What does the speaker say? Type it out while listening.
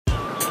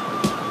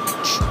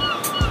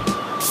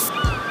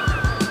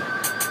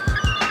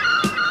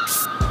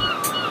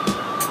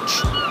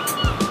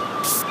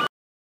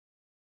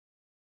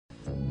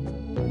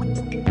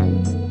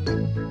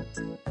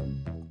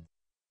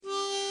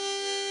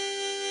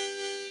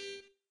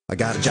I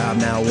got a job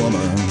now,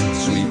 woman,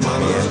 sweet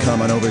mama, yeah,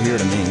 coming over here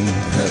to me.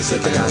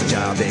 I got a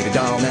job, baby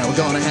doll, now we're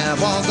gonna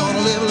have one, gonna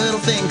live a little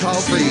thing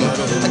called free.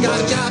 I got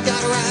a job,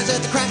 gotta rise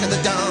at the crack of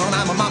the dawn.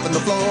 I'm a mopping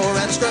the floor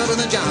and scrubbing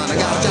the john. I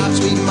got a job,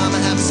 sweet mama,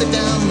 have to sit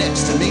down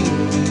next to me.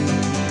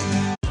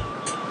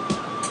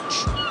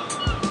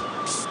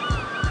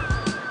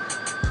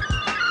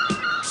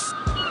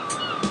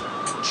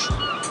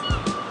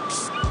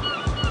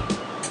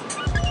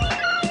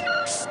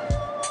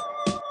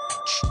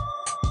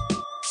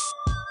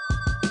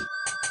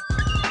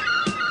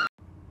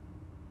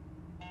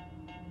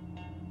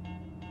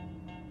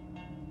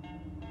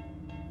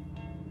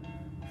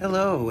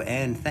 Hello,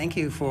 and thank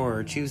you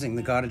for choosing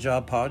the Got a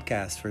Job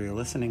podcast for your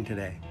listening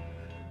today.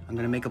 I'm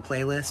going to make a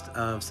playlist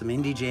of some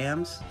indie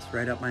jams. It's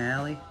right up my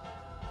alley.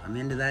 I'm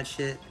into that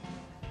shit.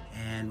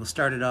 And we'll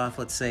start it off,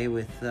 let's say,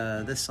 with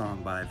this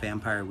song by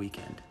Vampire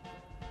Weekend.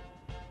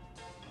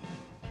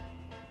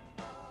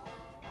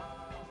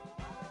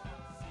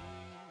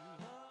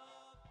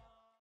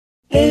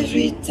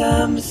 Every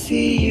time I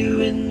see you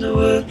in the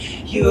world,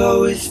 you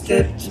always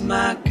step to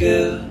my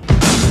girl.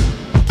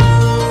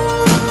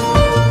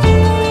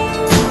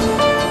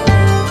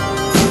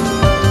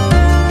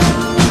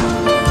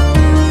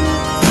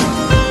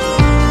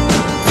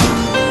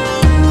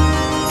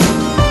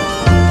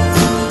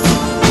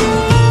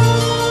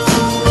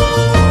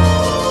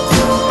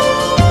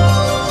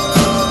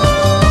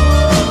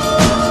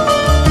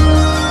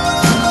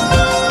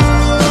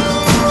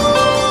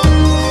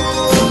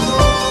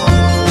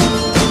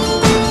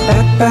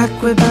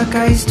 Way back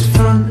I used to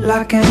front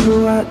like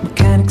Andrew at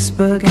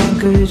Mechanicsburg,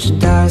 Anchorage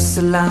and Dar es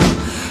Salaam.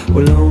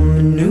 Well, home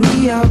in New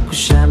York with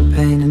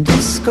champagne and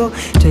disco,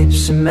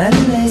 tapes from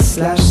LA /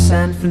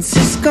 San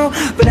Francisco,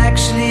 but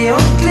actually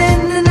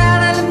Oakland and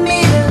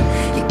Alameda.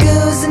 Your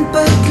girls in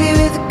Berkeley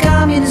with a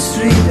communist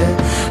reader.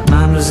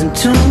 Mine was in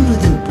tune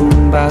with a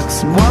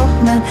boombox and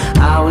Walkman.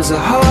 I was a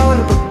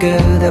horrible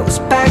girl that was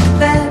back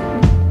then.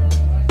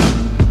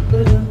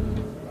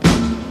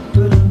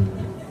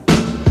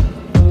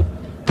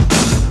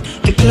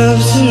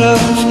 Gloves are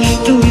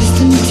off, the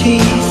wisdom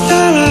teeth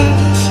are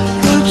out.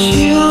 What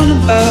you on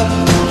about?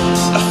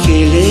 I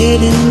feel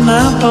it in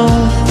my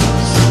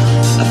bones.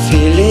 I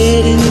feel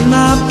it in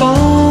my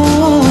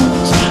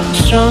bones. I'm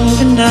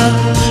stronger now,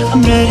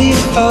 I'm ready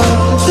for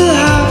the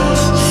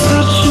house.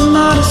 Such a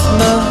modest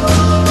mouth.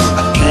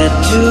 I can't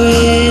do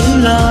it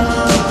alone.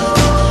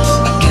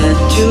 I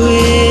can't do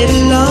it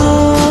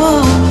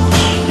alone.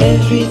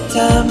 Every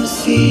time I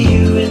see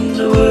you in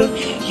the world,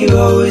 you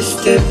always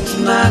step to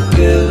my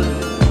girl.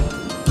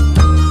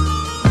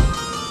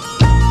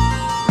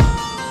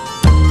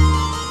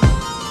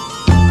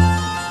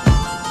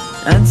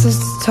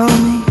 Ancestors told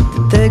me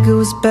that their girl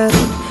was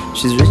better.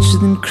 She's richer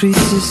than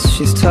Croesus,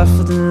 she's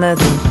tougher than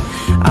leather.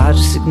 I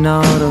just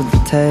ignored all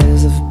the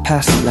tales of a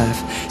past life.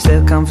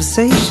 Still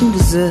conversation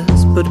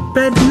deserves but a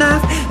bread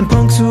knife. And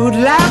punks who would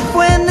laugh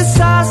when they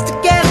saw us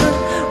together.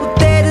 Well,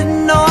 they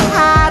didn't know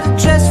how to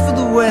dress for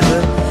the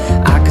weather.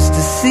 I could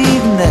still see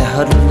them there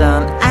huddled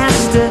on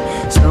Astor.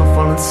 Snow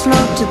falling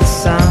slow to the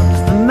sound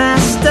of the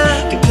master.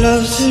 The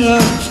gloves are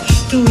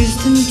off, the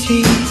wisdom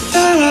teeth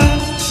are out.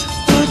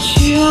 What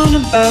you on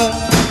about?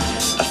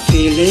 I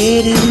feel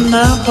it in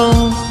my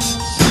bones.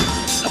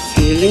 I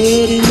feel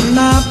it in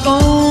my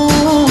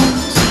bones.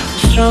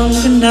 I'm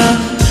stronger now,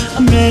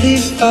 I'm ready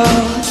for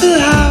the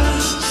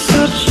house.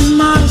 Such a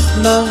modest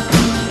mouth.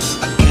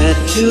 I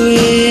can't do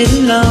it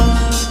alone.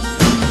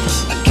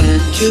 I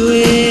can't do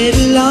it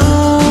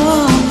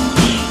alone.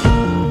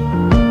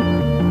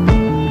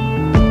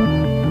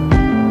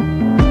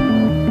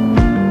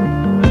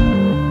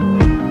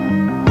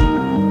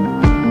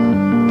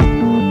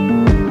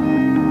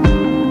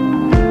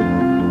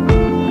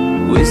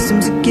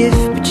 Wisdom's a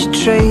gift, but you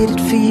trade it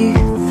for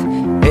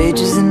youth. Age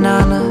is an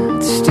honor,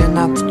 it's still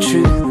not the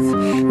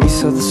truth. We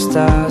saw the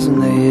stars when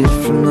they hid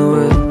from the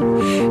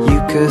world. You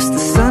cursed the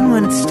sun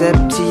when it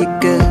stepped to your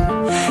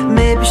girl.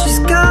 Maybe she's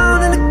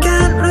gone and I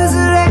can't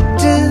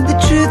resurrect her. The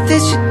truth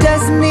is she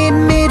doesn't need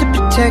me to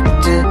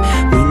protect her.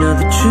 We know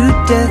the true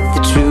death,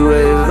 the true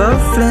wave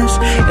of flesh.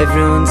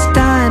 Everyone's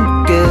dying,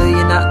 but girl,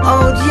 you're not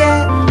old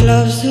yet.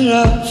 Gloves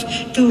are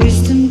off, the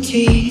wisdom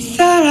teeth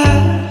are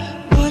out.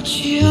 What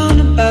you on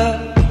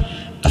about?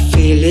 I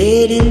feel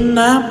it in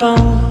my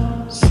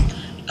bones.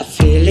 I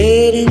feel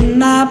it in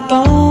my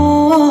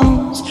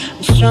bones.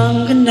 I'm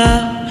stronger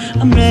now,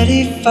 I'm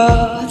ready for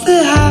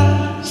the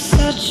house.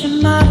 Such a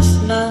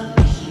modest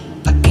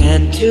mouth. I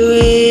can't do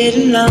it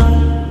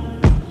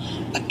alone.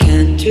 I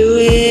can't do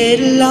it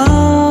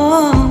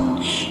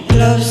alone.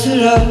 Gloves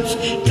are off,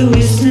 the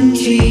wisdom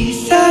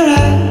teeth are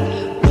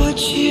out. What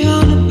you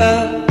on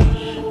about?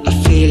 I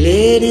feel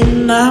it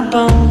in my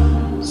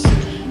bones.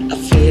 I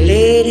feel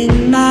it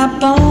in my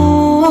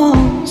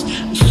bones.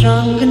 I'm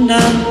stronger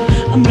now,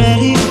 I'm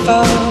ready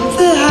for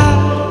the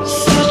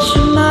house. Such a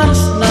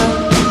modest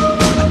mouth.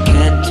 I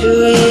can't do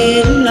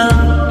it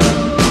alone.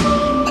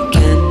 I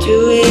can't do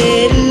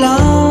it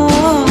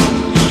alone.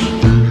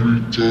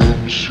 Every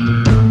time I see you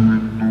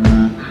in the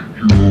world,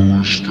 you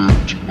always step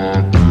to my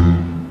girl.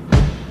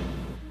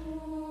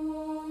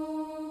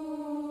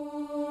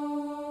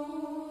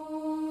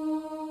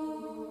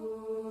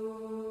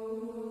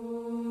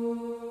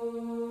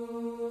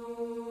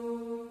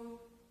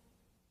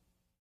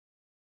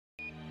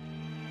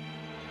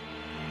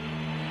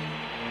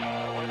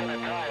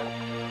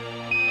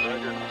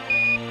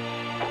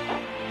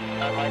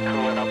 I might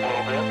cool it up a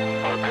little bit.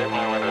 Okay,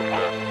 my window's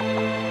clear.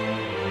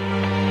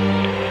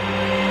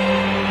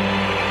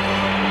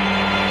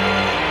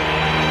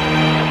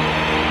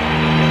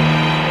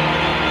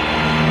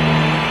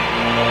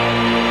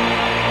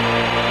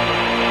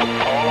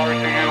 All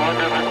RCU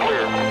windows are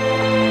clear.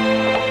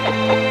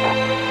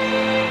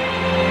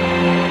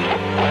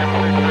 5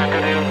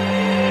 consecutive.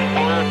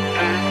 1,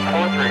 2,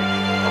 4, 3.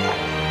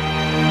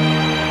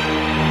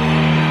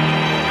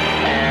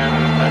 And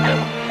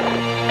second.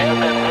 And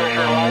that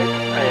pressure light,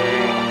 a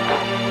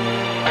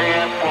 3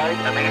 amp light,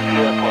 an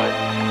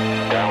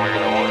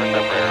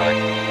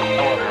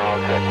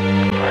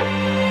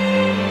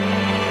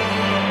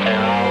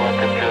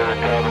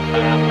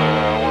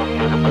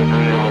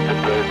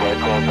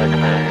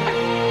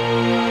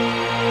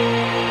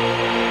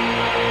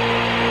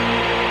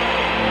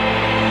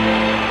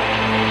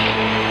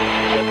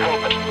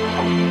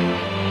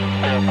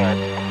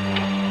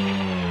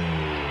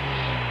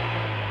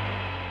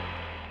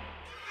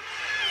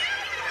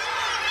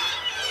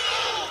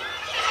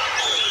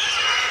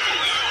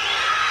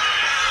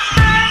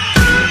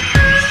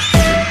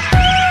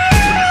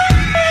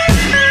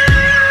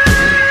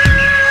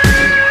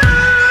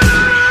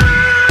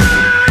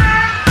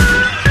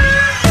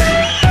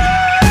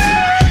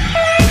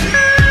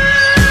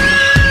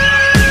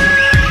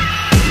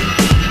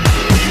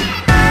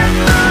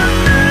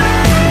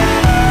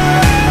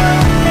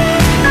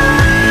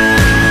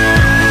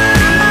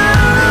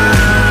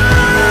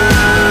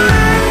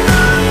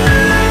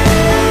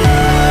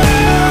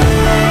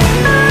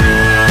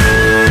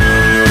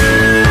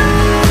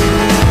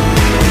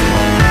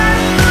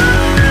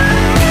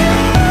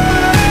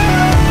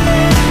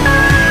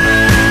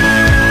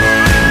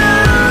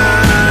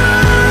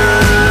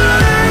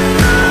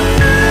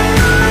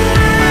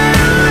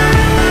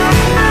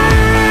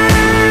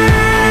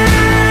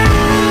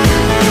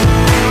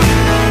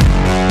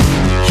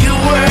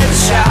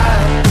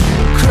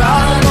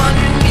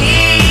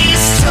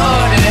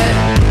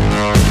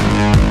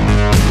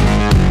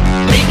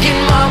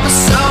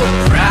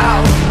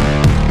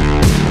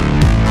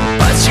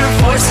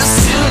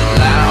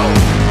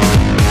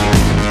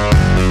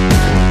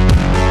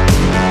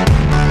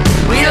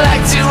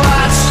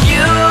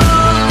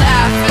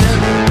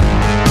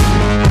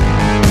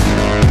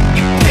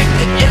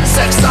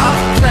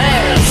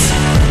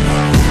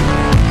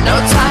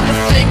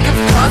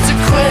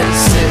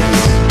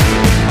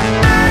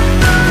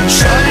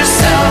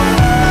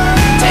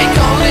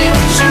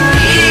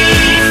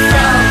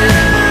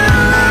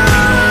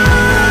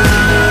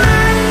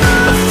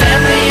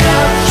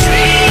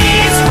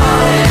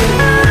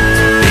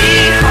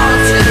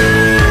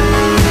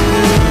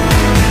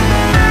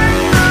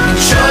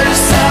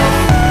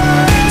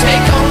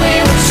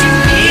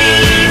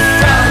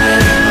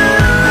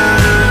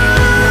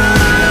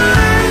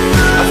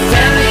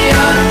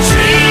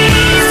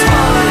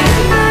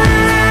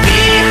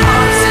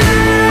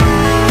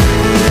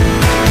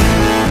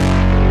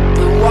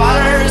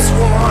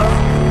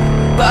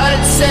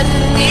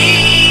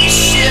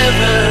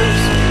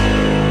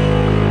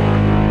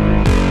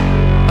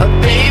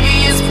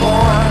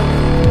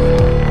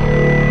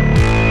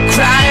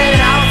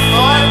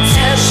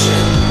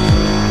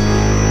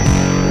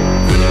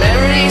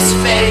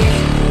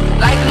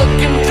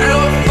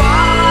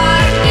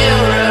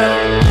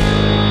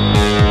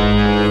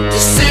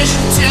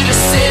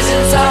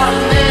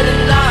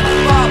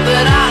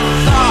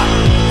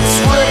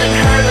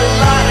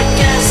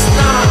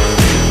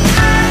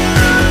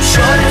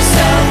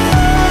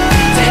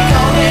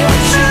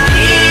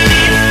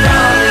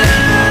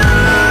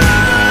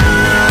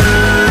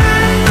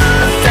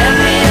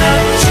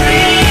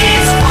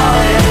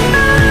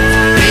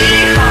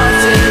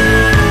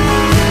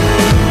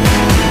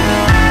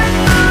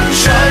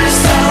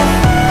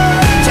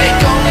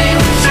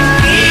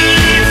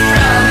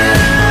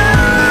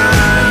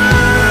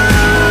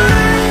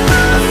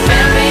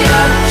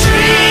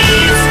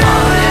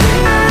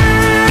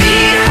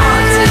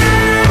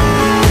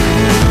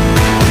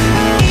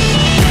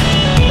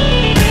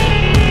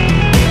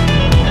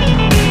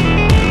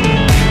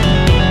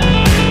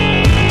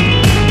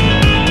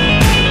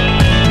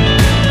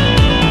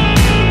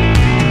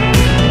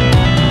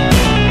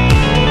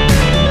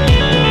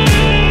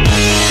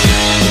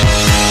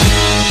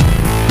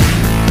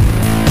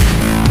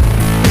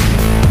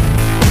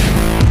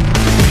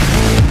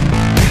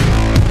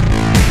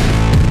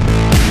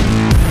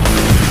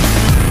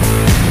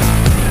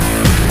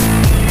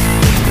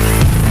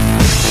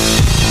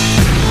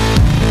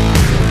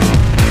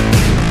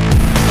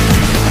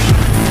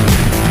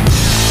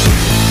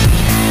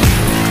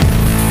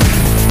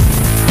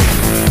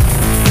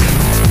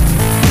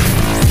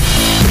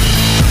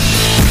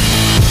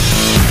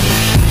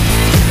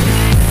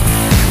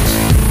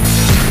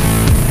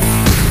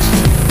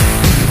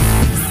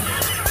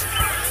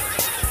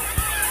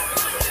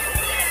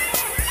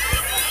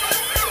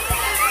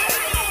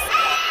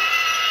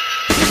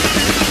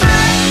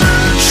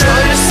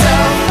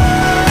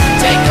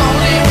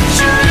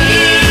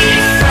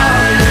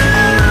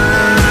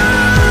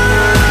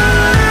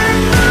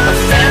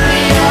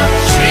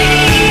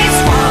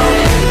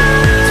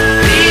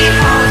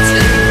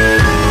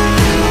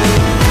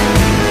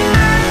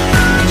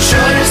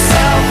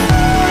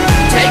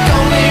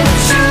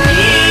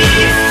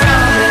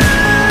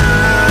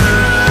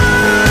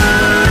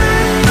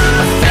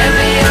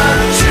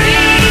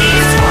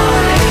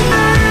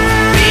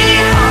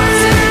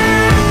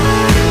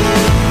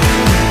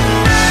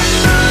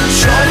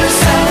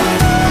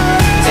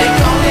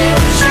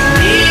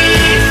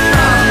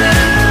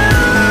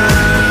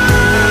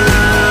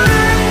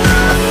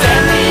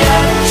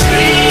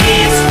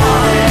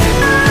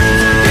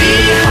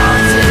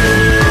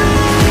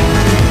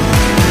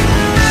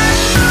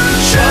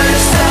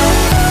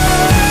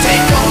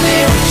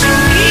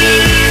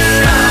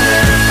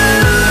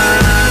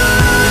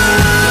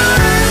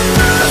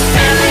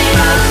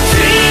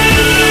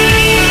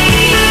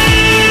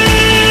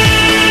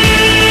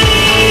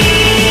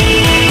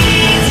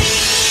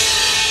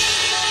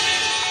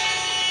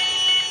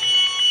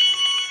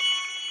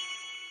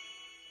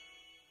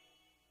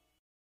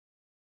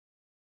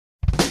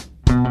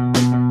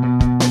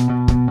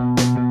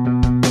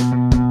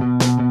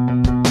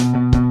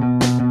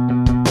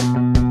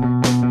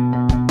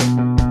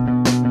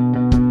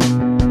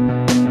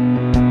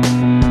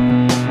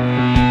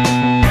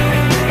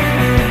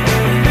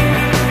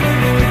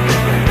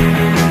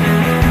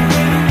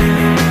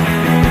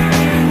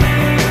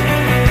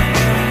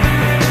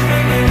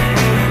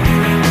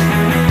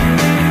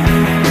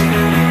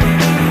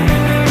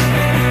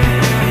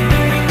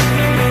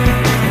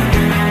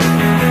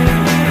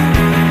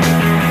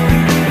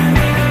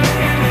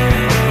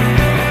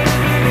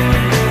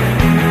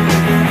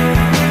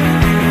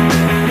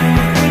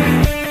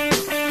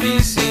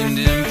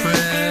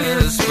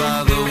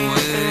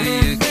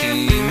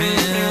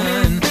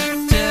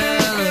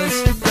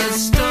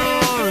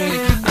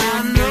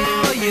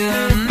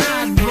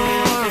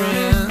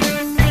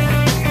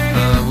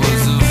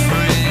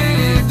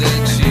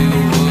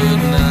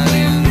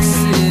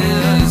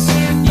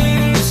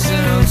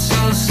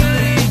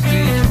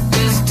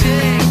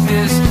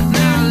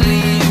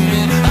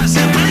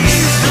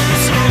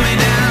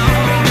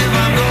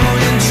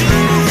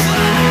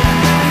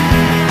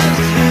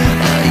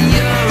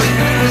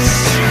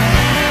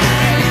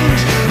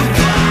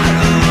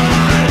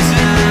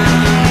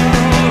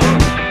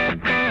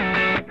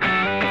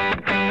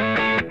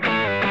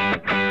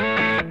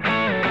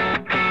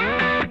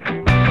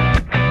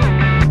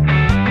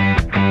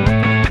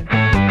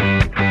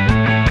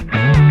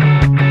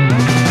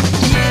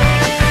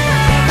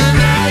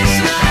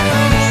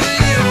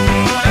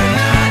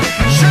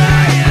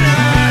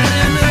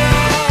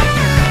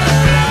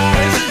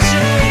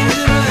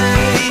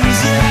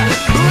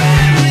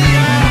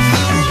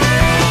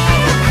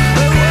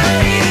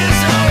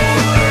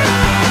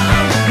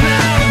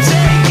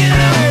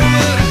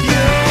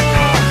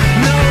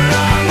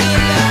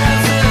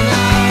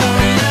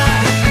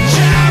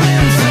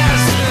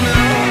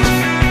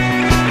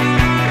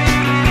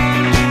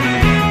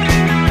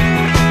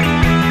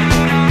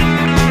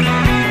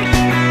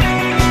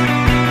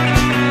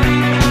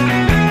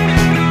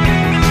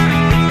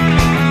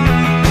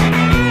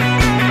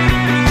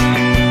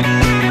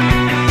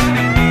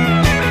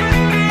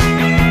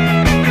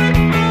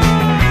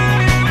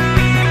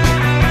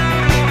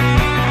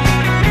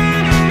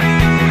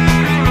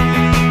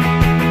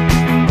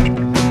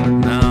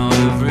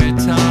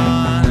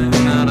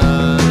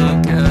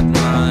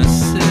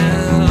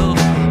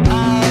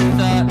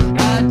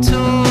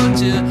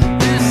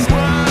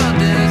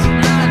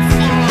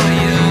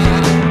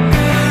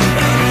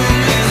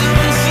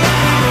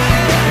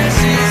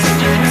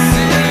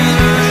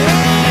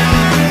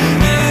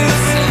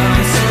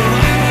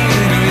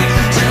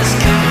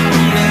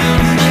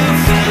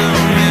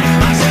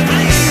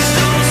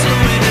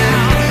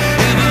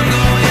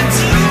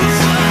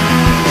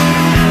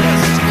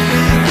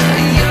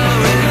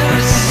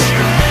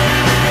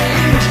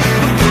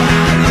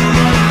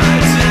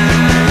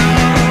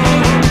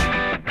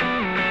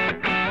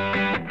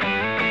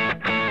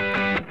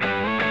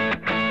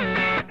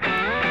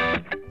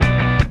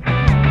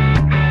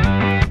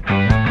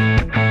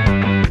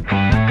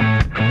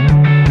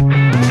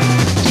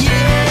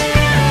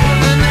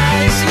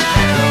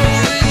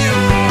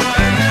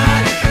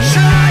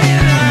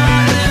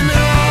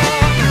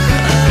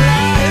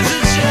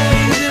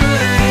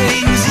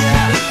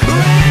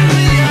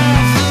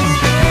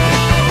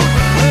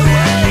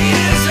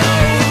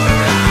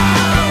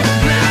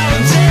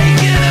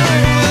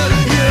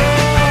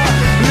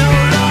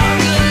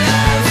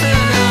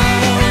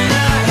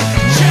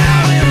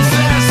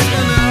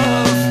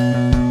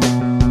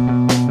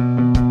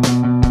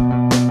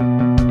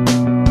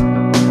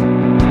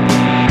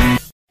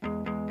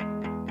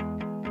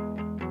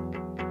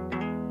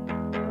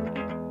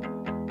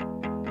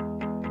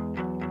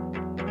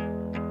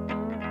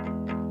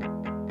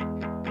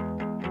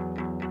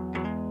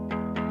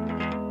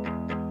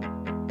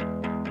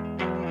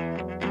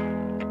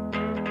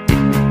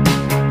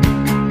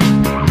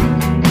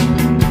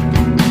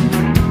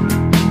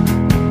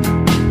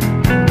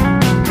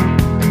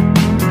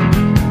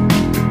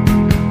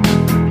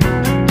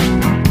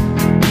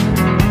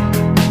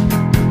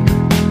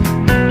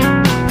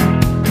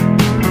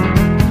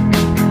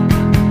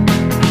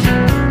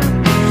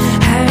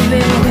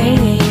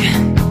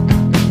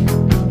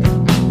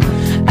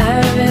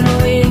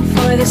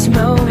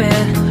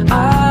moment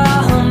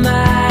all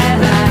my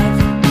life,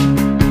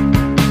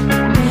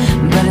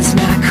 but it's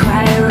not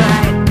quite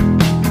right.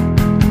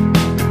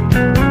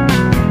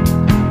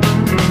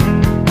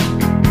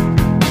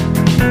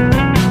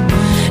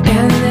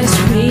 And this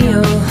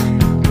real,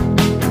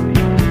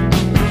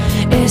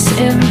 it's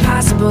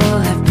impossible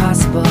if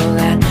possible,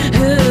 that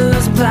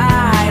whose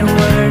blind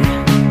word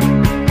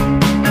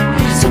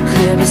so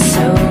clear but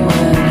so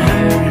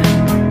unheard.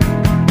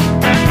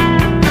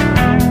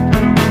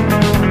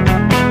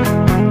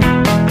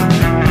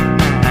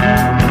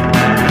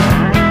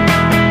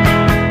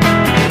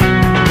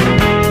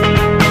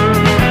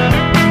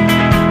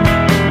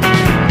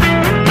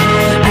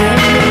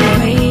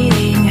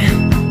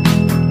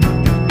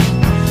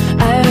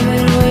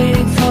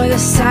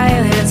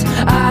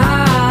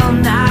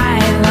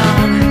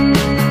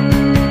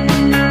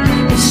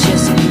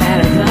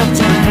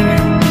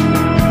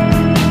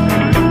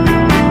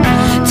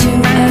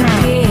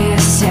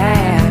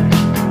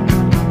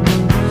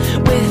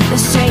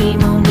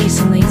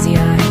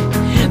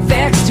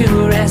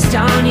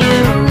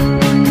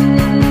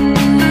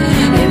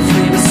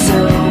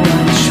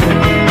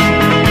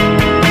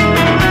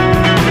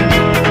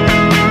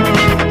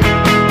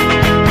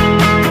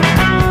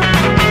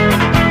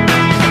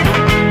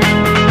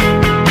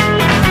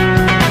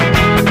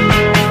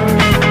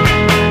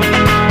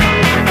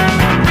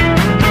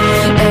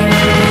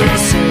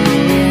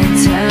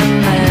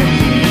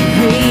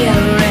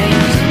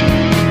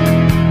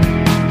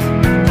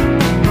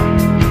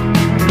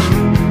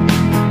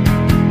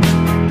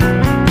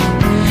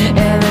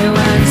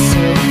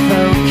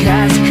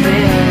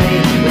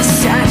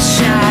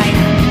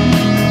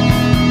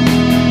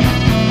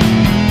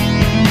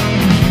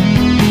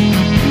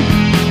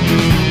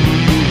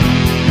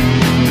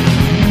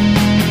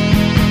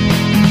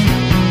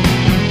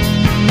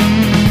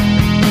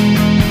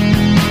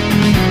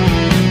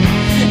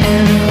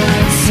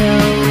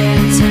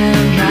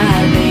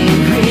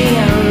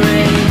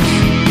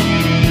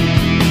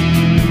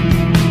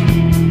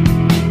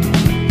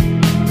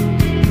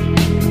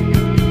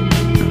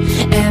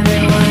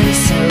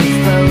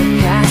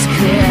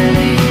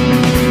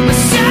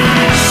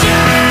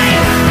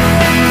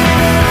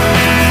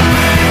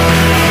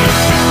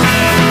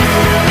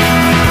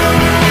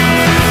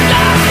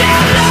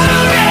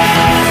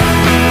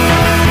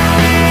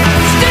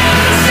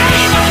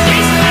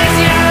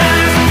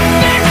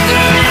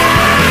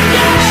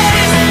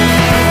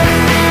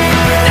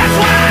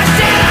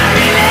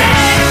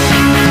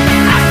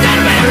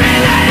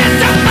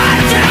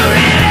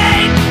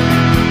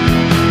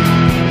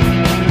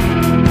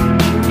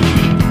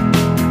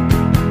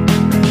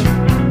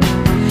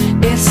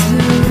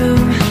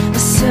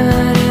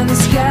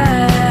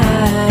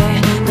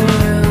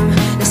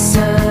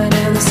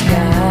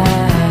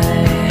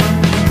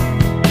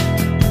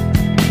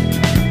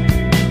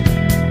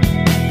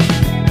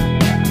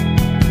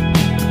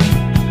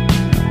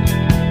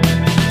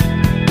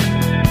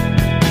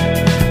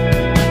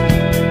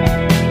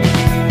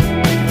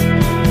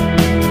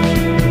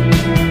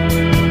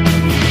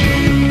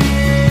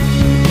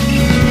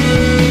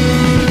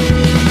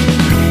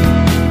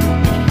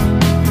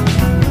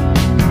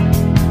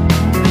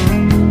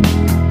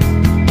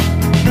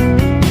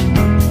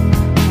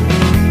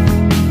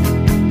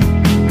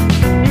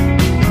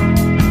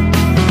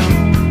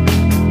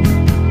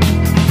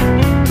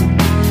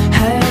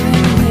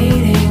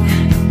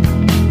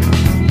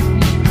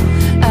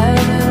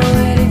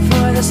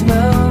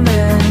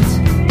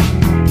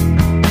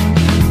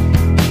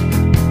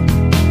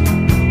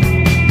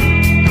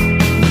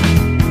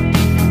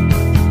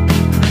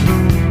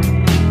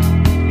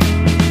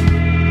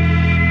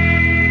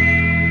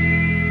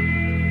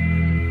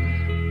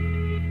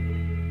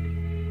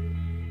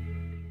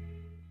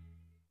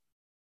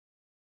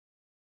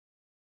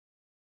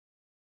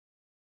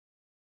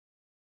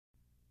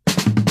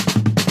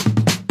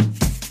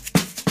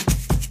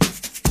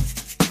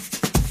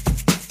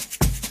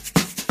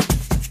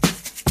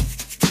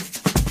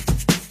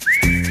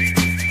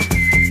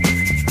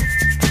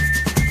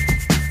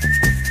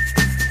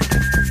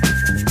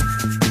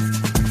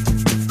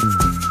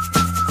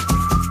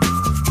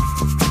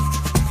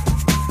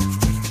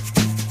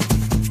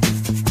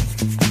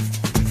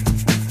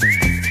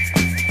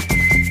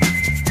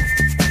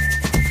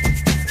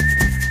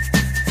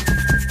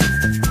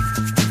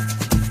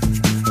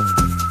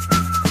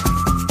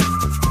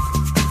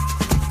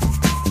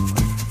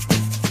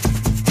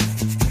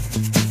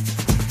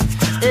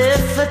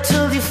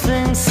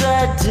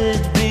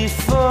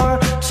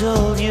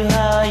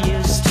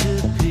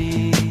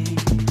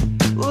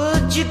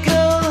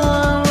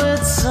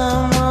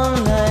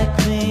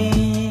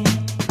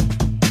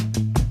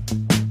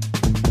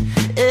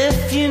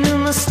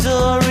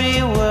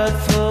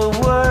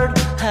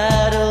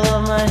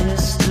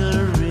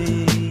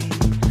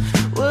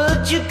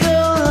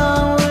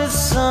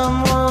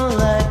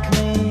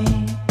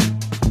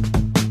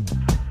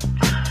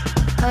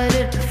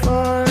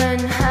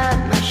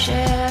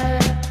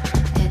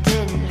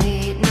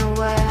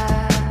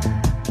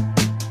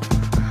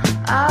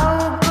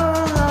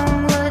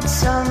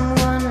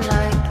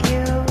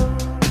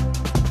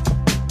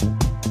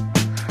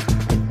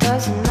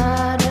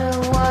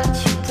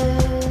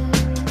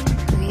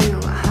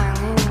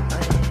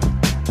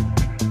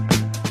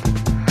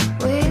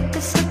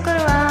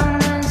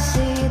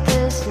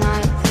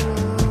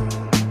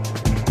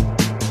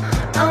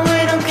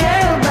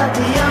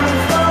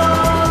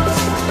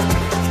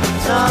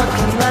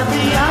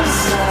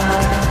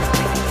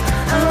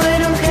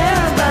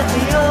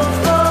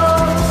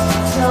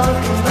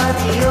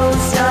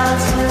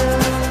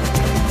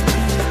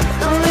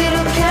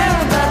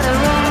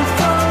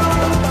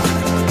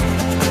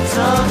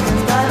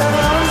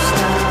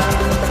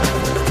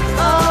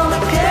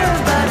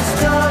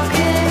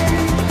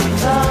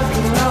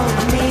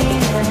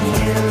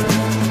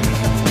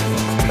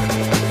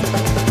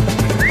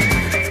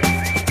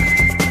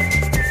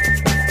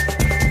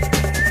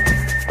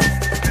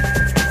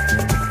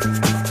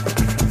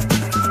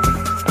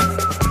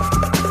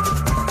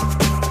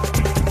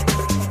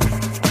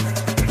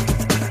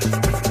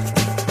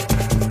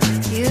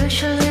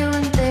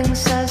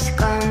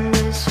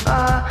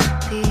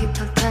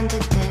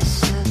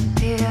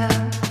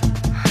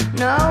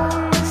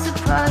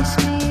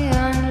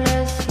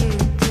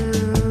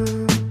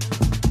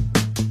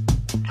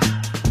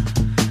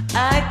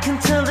 can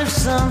tell there's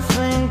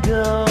something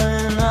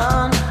going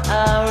on.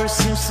 Ours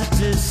seems to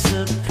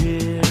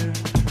disappear.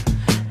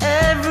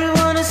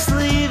 Everyone is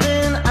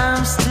leaving,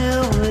 I'm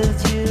still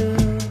with you.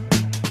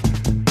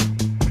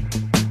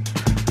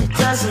 It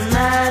doesn't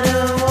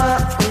matter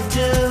what we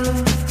do,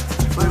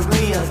 where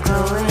we are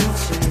going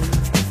to.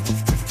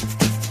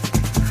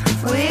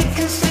 We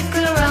can stick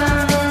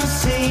around and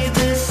see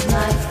this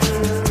night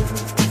through.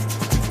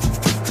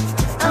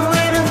 And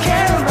we don't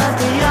care about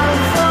the young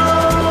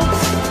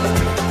folks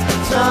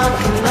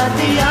talking about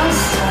the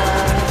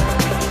outside.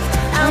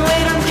 And we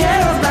don't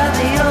care about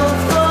the old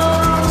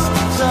folks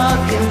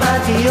talking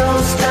about the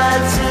old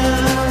style too.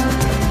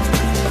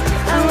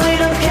 And we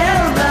don't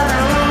care about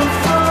our own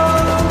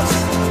folks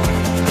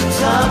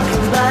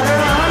talking about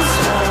our own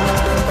stuff.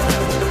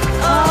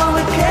 All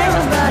we care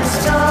about is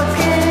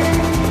talking,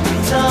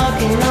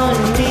 talking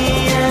only me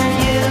and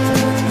you.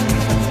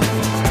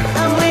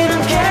 And we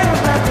don't care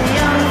about the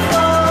young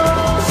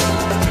folks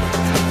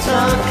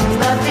talking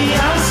about the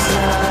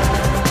outside.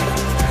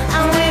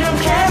 And we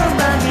don't care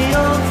about the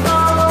old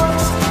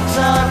folks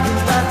talking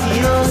about the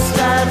old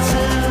style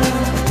too.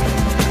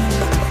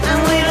 And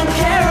we don't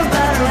care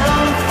about our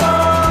own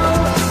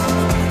folks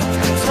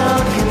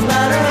talking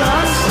about our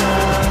own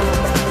stuff.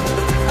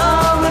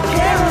 All we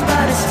care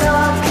about is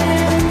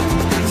talking,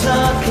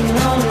 talking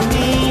only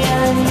me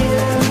and you.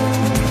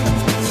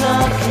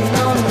 Talking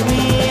only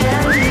me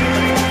and you.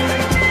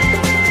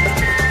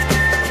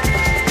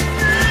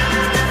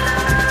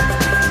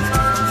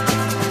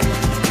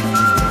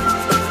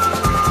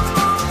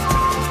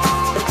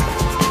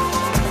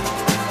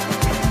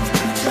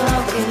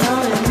 Talking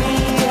only me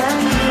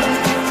and you.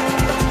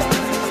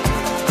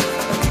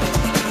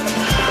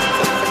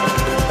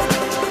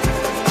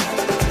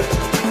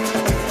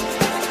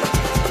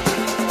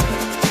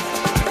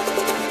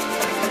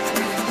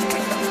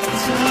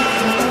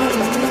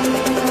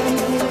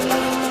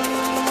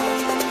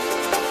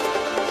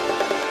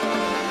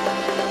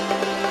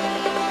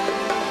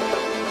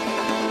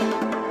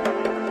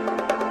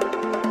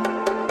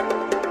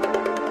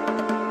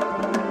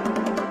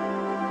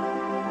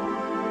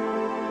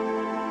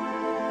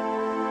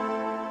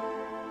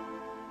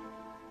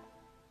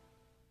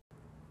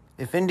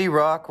 If indie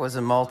rock was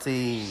a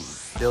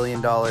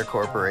multi-billion-dollar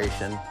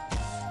corporation,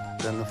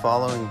 then the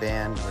following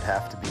band would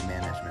have to be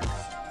management.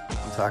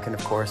 I'm talking,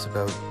 of course,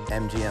 about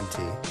MGMT.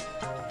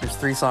 There's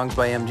 3 songs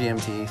by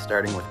MGMT,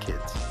 starting with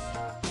Kids.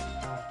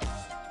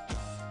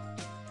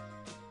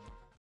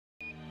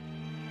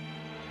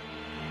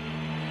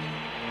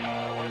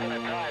 We're gonna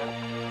try it.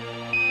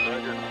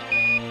 Roger.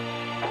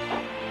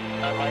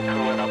 I might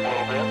cool it up a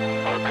little bit.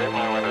 Okay,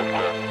 my windows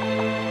clear.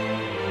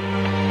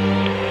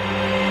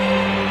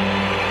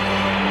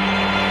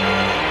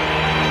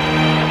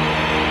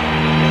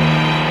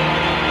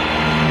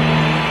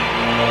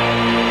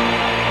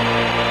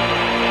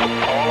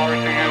 All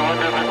RCU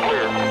windows are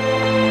clear.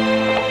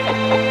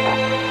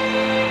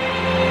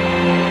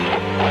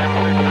 Last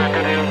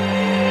executive,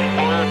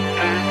 1,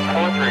 2,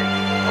 4, 3.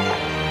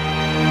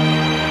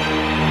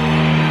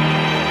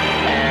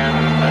 And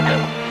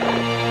second.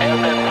 And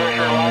that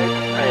pressure light,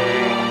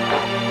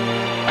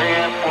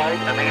 a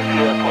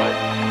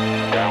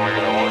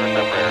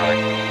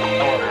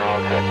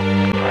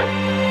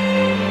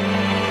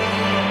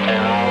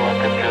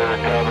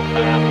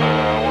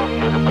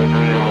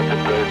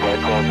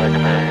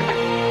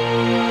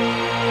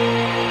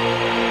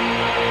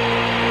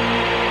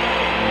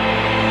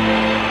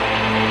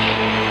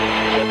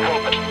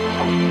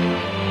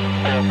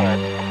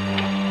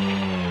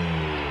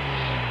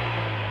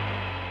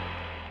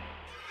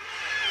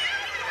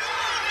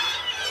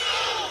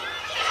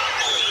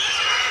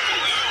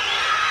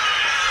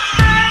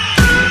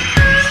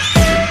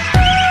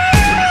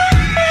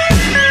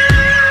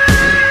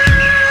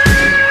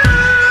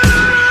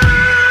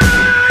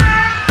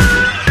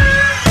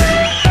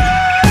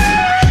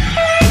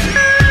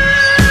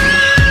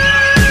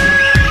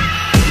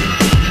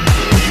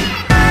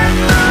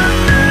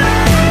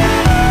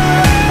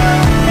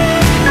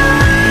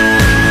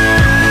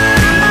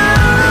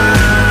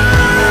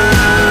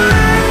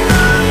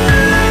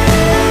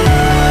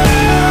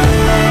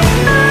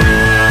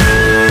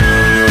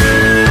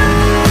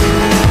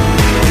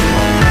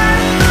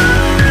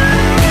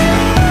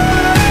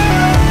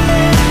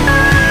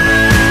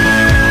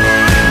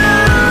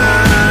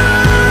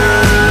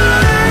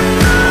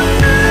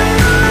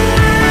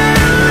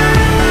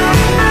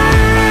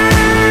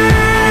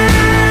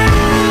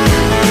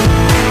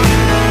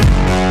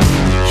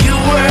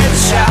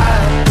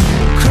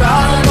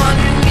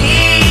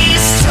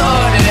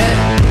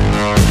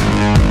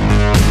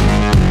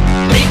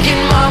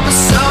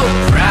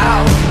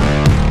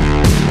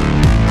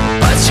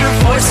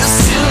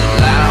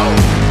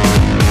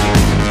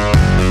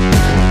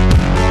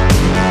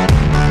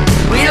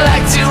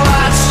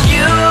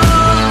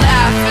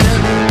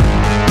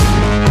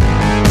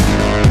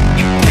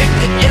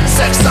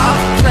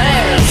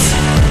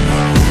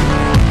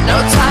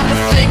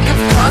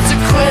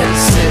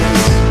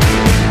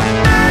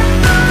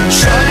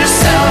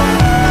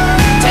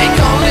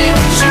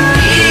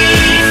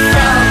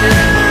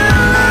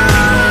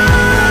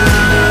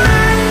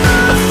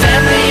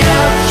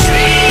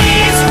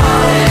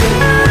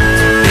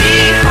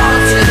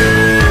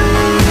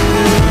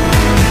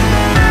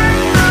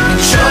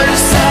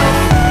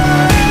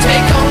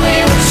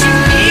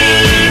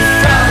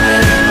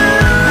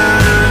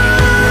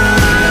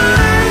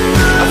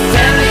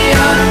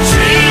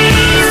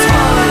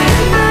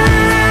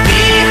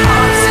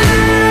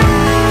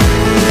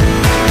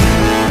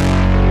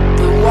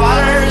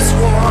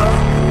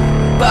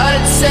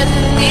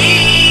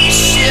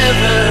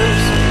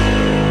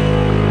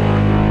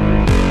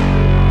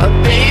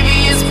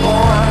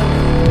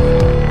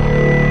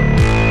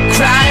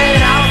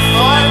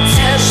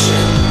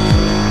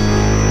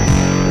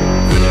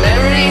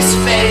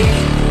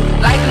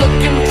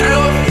looking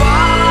through a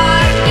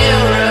fog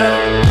mirror.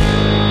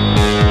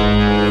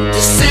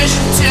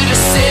 Decision to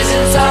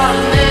decisions are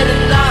made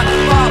and not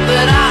fought,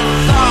 but I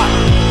thought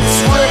this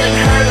wouldn't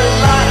hurt a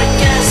lot. I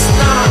guess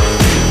not.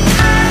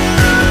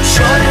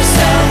 Show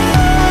yourself,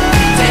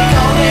 take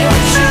only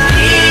what you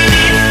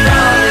need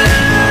from it.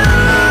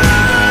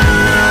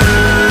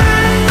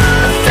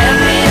 A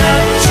family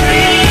of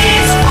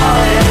trees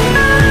falling,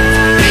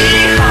 be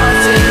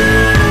haunted.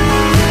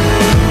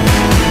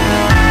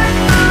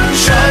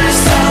 Show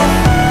yourself,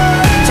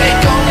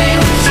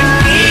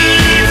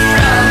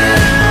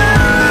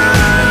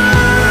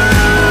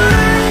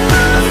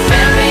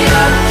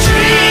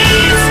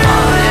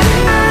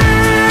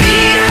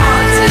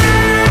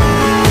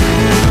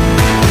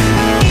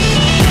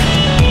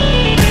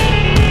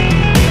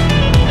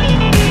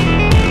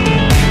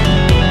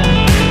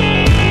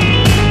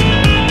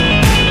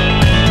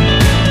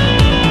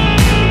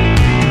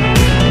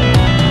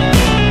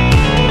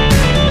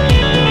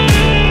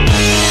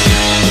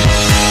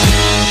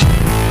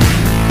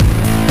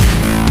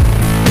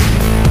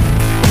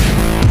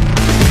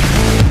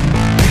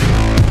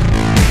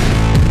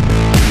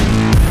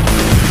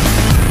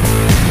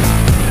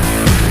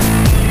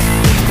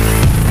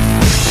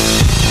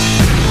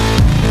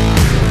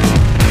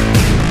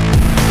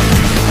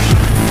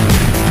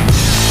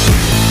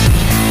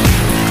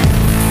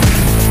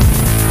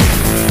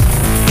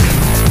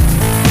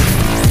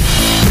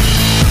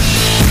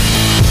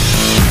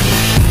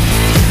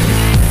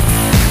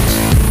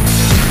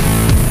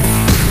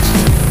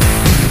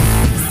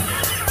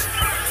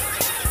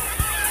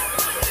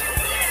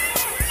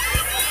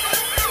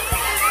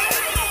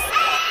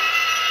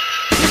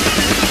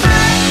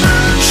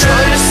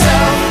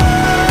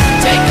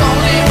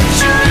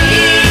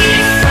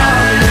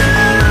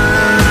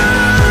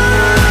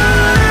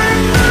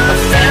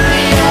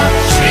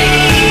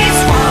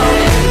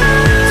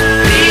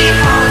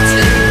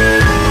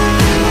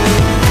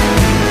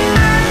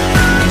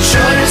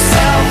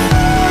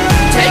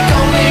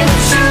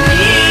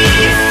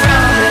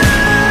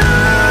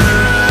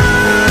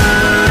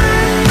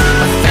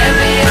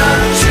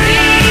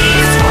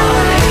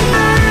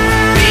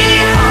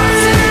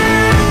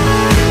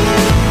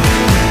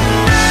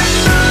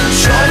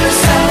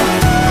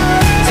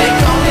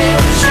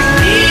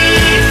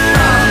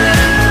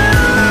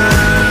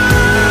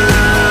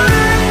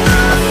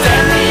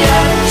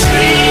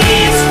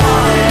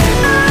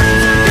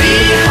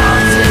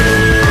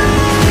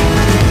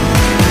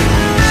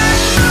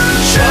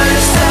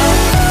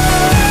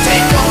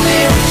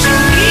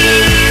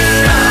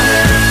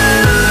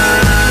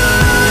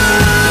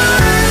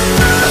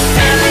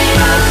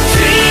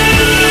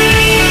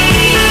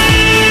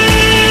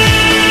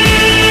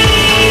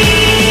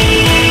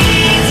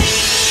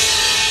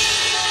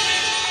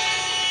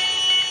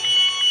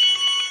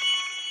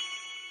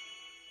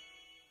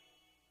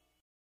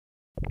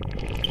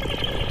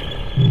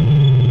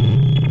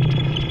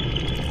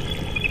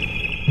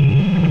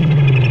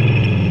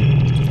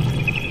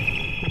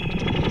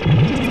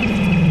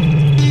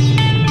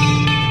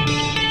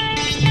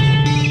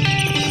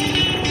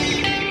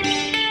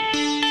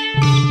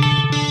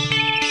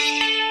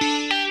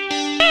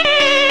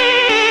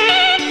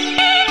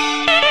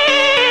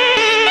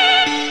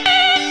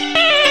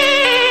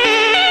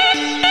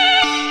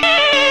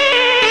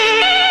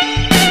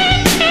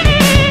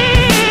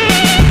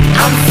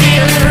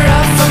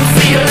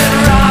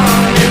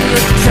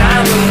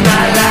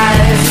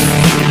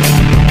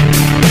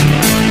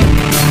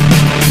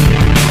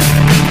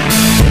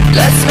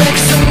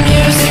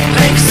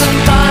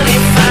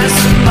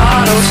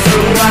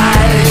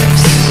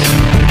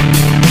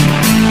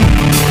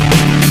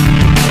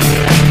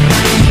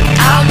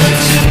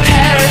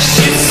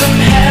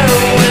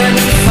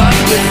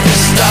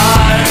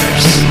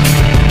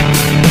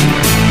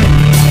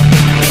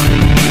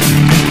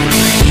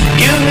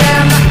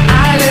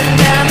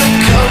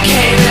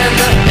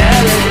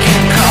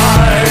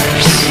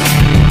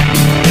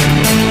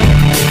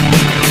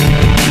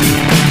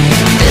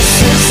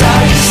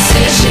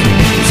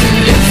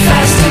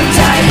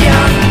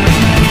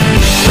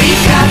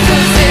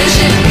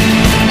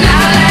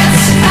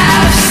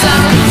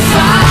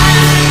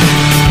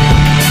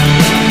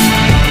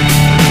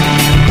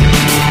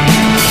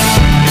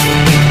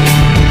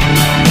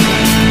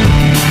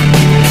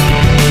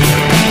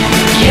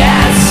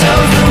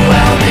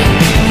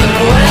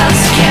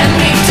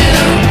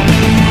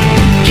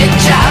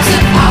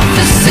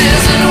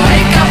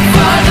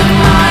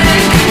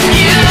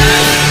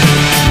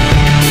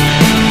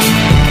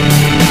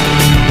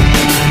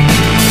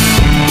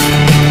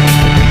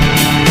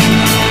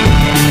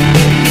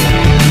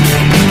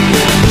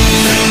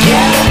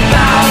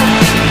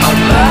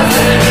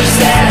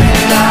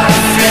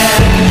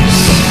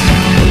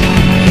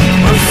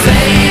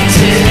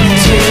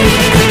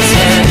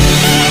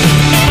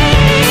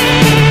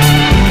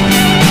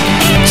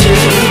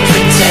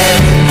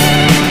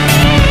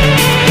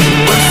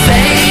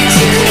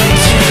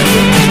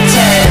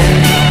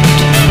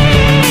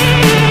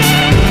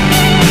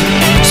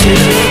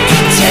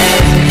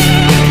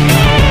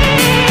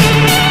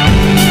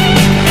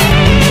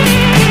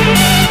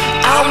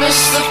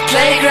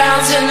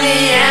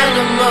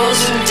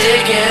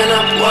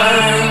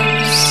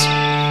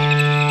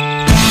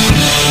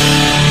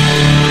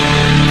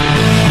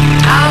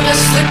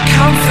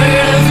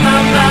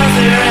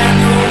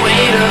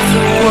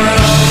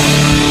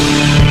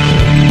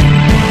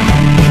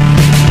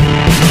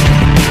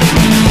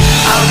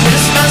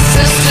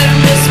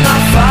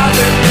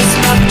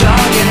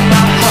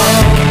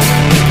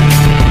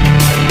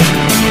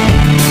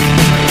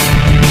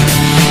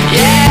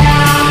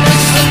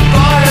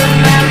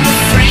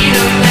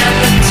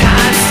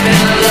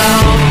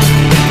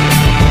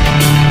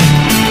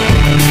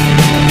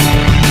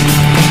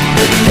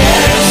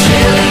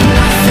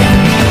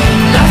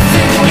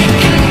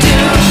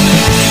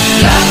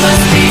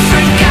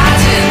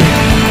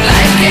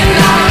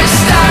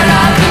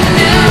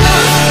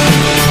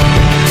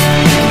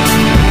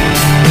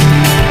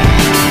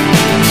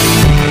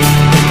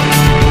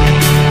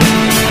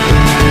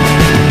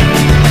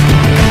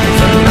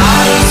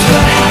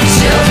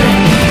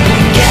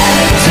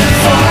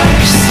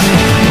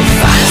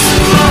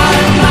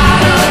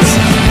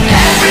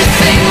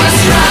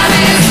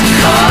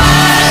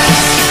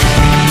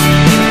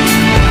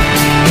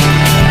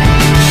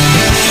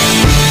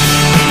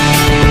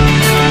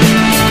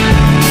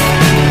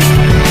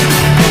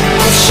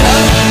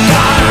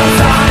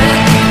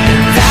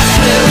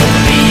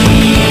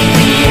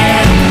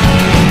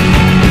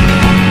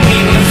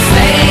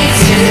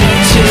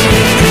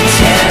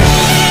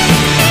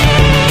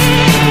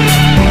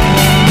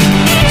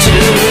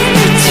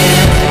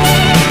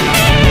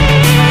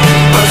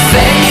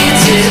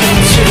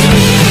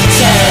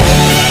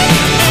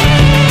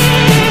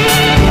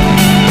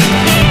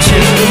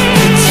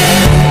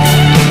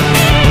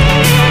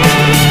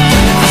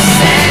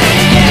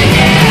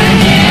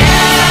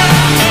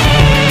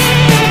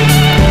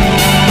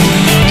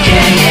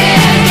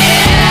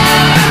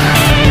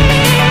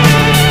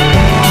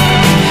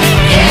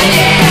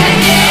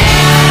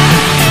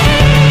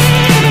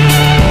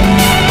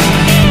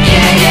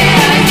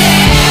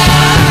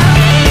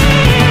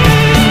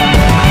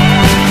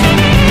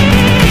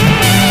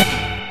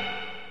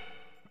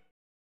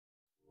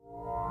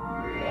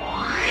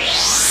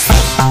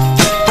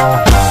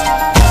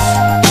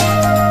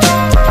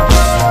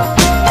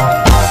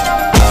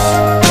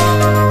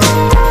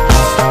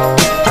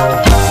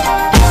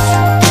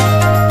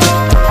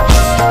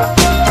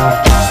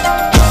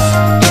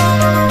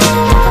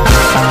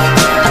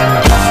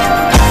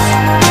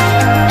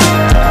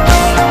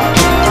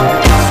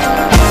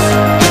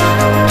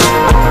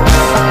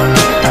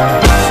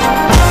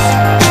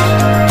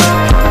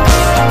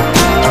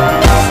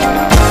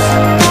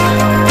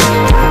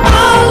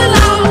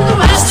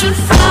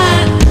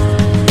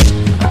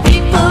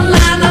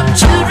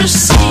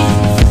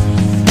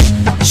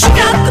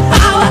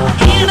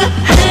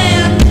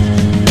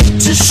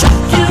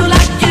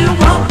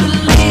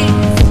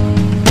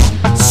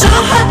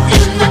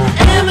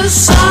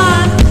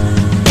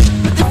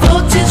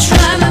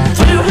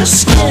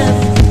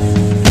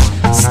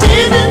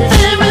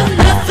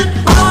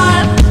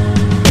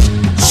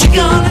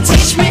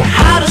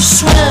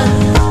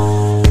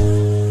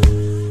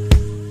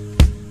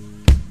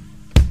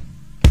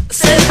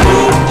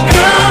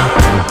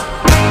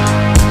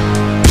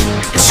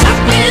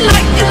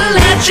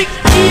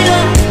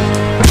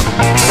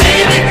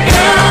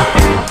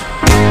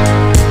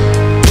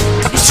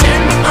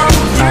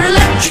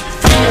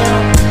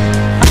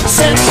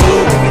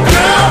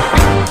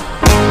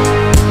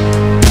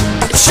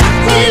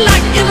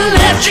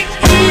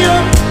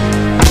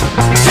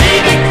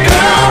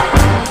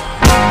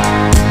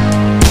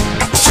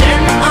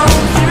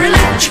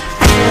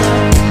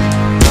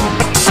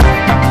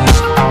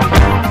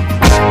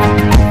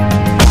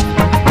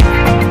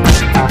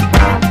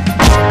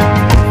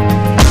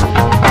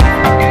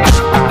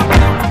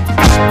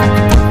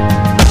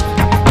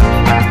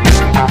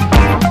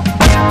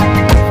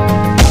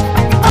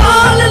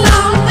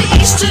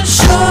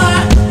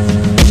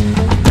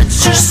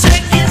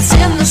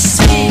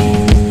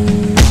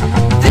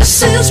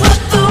 is what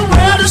the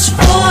world is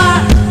for.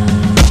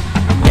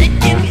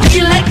 Making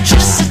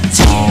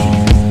electricity.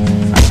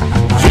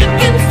 You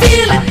can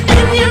feel it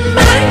in your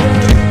mind.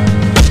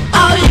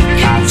 Oh, you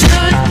can do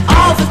it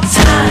all the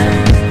time.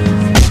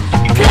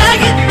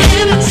 Plug it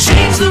in and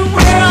change the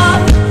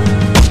world.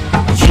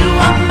 You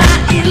are my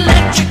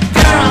electric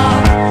girl.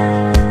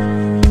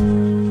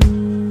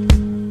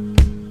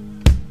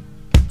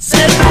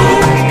 Said,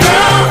 ooh,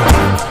 girl,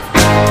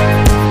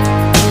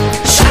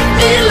 shock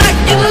me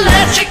like an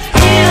electric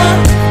eel.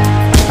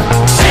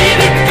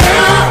 Baby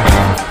girl,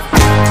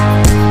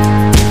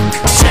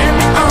 turn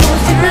me on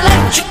with your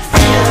electric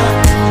feel.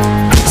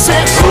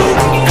 Said, ooh,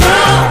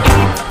 girl,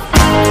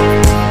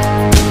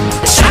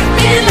 shock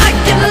me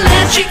like an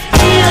electric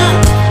eel.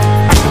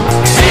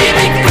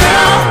 Baby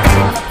girl,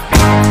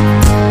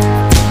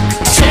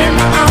 turn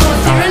me on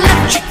with your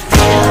electric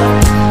feel.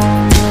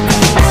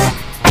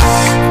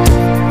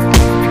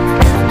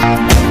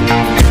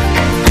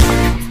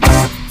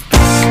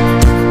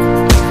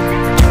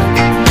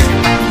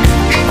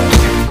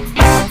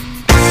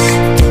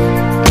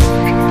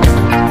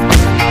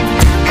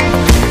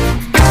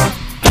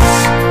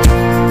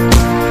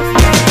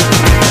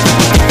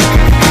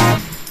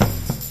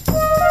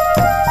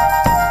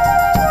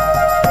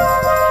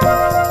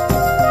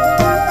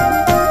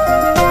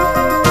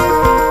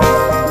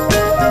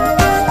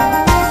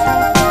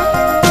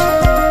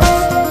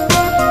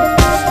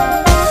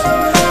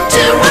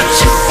 Do what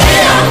you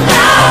feel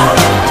now.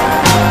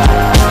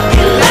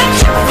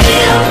 Electric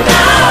feel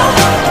now.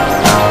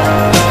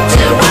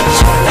 Do what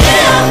you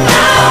feel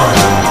now.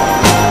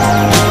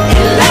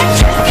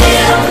 Electric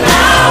feel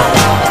now.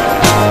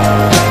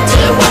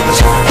 Do what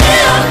you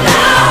feel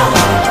now.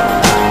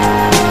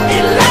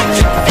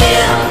 Electric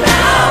feel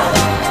now.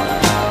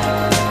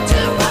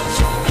 Do what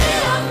you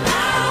feel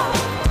now.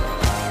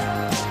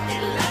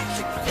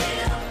 Electric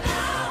feel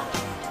now.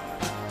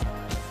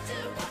 Do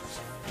what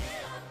you feel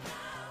now.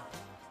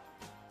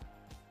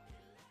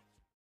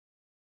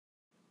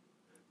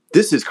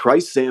 This is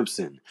Christ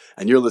Sampson,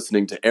 and you're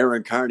listening to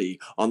Aaron Carney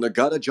on the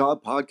Got a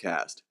Job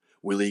podcast.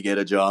 Will he get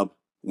a job?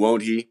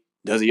 Won't he?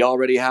 Does he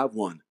already have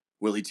one?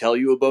 Will he tell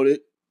you about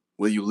it?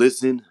 Will you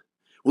listen?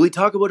 Will he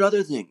talk about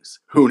other things?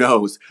 Who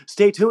knows?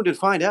 Stay tuned and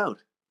find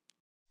out.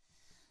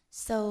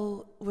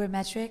 So we're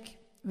Metric.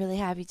 Really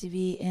happy to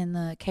be in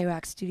the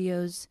K-Rock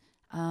studios,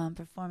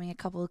 performing a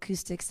couple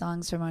acoustic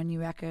songs from our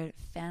new record,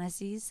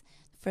 Fantasies.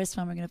 The first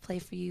one we're going to play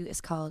for you is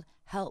called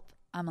Help,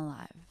 I'm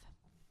Alive.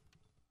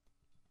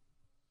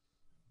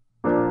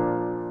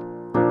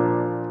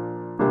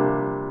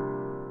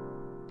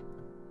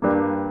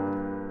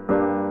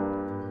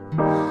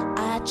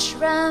 I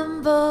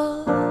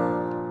tremble.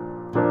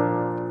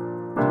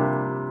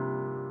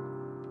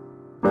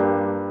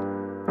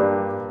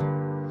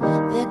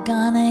 They're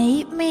gonna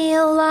eat me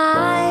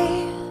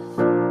alive.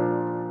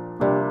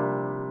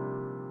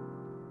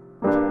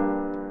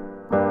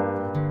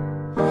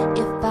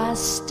 If I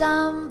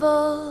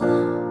stumble,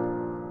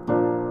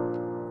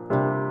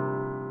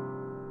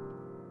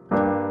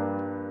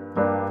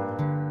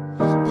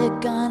 they're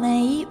gonna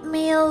eat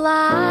me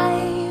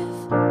alive.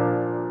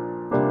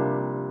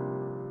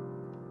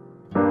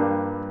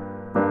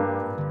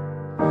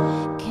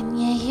 Can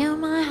you hear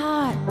my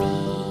heart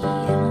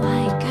beating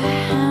like a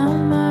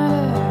hammer?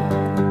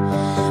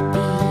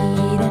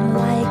 Beating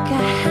like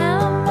a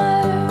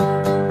hammer.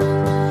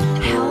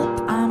 Help,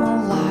 I'm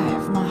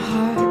alive. My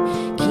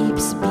heart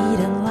keeps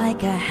beating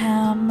like a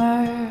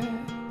hammer.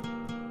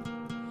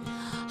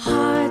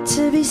 Hard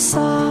to be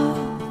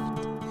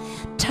soft,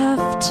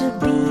 tough to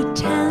be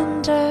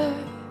tender.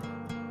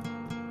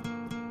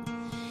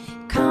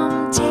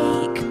 Come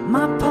take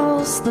my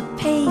pulse, the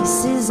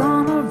pace is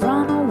on a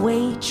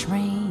runaway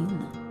train.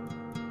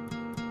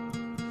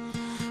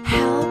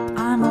 Help,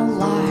 I'm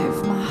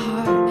alive, my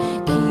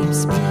heart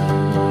keeps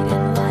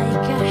beating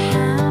like a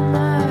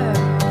hammer.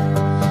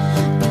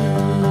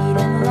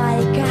 Beating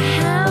like a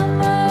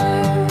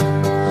hammer.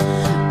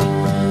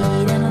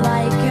 Beating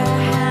like a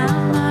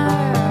hammer.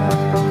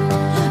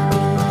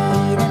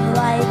 Beating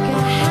like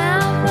a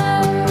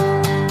hammer.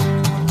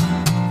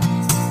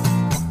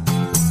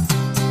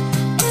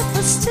 If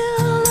we're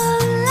still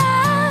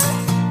alive,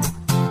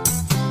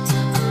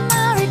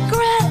 my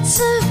regrets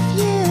of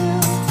you.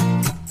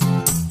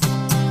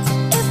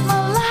 If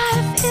my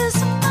life is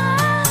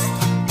mine,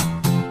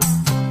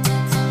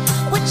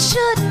 what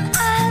shouldn't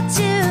I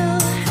do?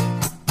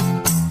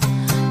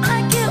 I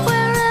get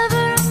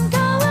wherever I'm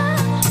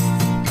going.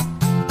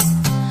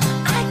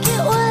 I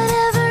get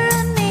whatever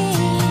I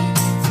need.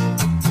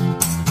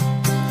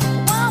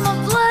 While my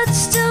blood's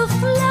still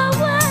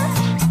flowing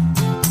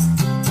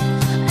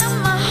and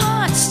my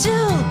heart's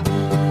still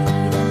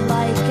beating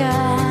like a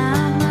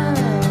hammer.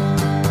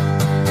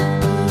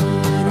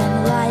 Beating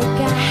like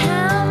a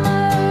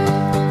hammer.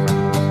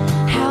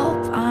 Help,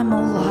 I'm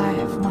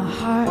alive. My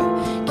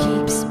heart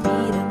keeps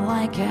beating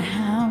like a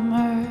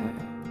hammer.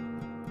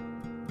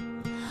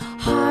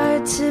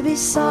 Hard to be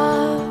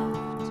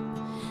soft,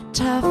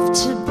 tough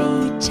to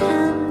be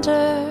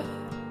tender.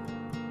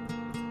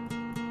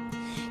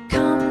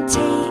 Come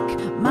take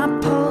my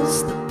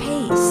pulse, the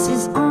pace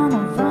is on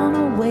a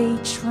runaway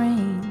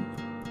train.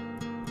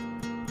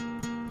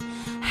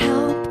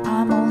 Help,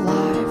 I'm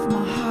alive,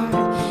 my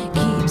heart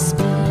keeps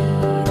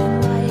beating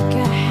like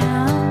a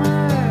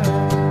hammer,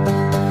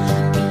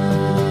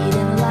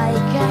 beating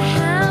like a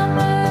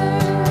hammer,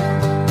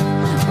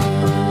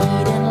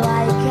 beating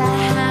like a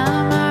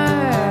hammer,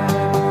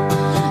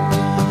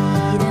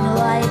 beating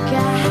like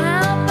a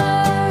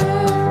hammer.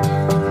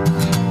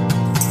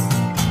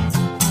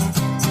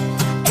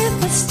 If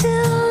it's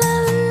still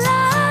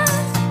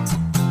alive,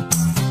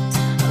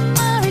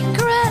 my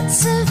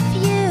regrets of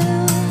you.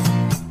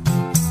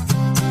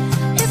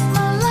 If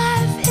my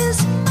life is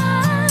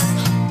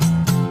mine,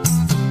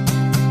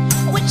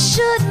 what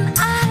shouldn't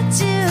I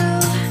do?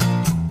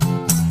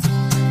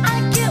 I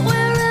get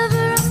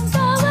wherever I'm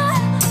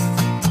going,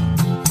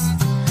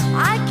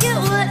 I get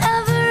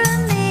whatever I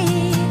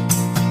need.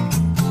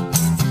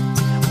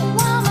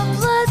 While my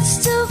blood's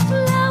still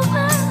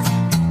flowing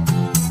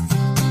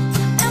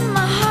and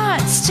my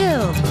heart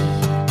still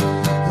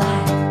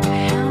like a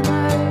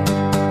hammer,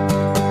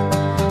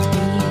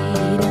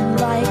 beating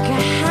like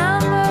a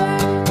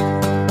hammer,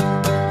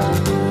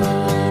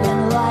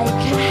 beating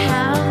like a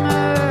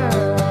hammer,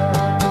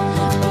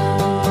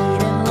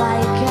 beating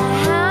like a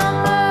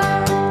hammer.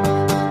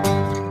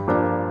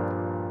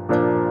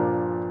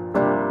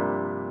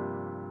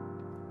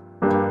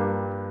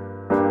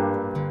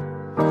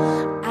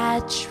 I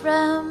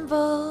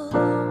tremble.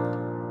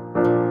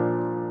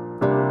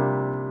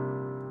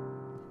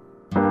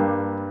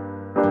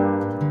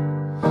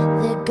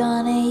 They're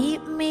gonna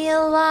eat me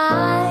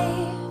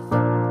alive.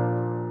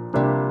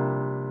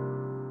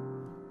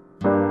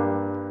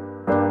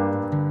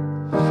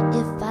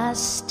 If I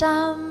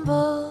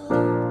stumble,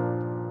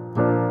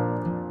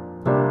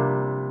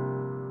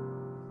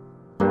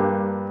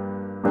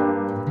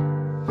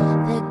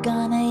 they're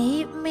gonna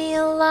eat me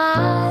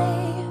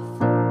alive.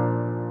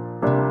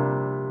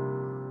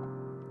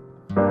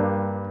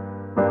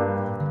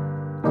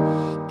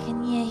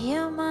 Can you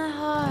hear my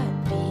heart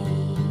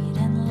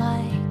beating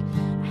like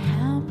a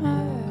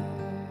hammer?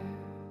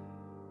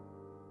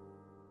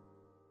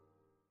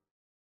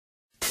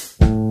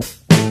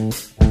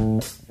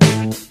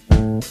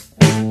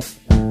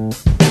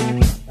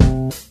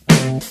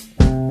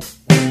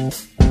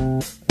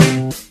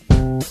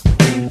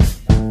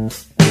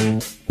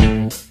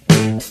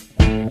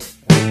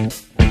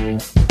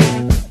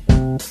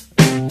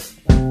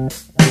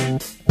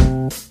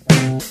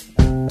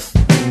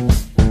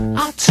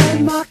 I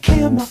turn my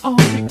camera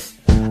on,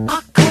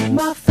 I cut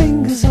my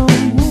fingers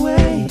on the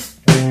way,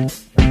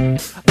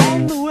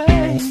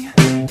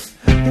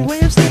 the way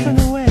I'm slipping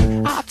away.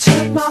 I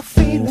turned my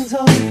feelings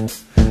on,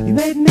 you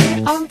made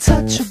me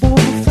untouchable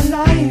for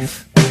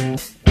life.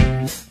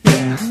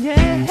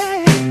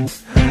 Yeah,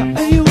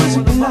 and you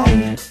wasn't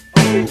right.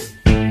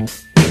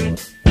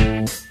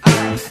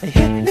 It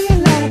hit me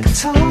like a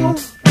tone.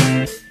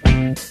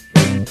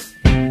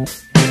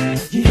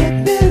 You hit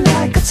me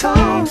like a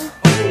tone.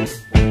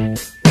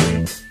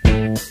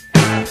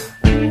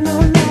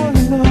 No, no,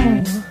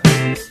 no.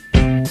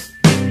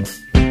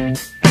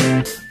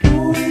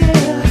 Ooh,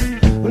 yeah.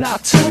 Well, I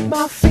turned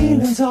my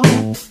feelings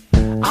on.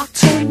 I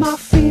turned my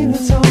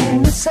feelings on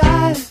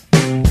inside.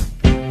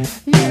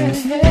 Yeah,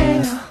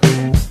 yeah.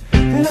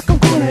 Feel like I'm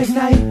gonna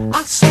ignite.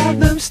 I saw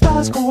them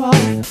stars go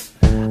off.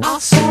 I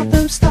saw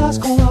them stars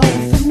go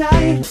off at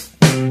night.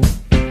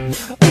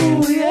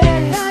 Ooh, yeah,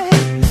 yeah.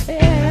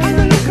 And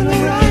they're looking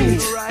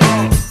alright.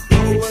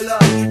 Roll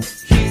up,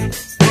 keep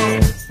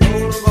up,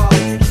 roll up,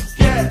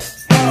 get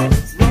up,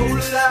 roll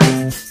it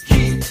up,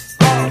 keep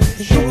up,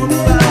 It hit me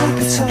like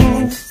a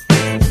tone.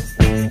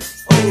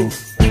 oh,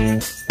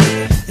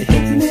 It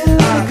hit me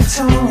like a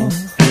tone.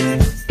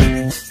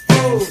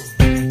 oh,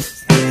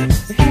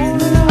 It hit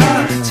me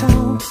like a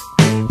tone.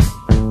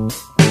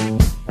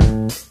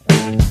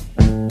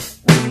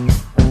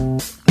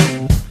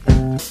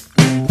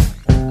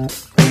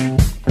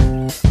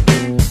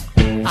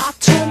 I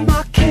turned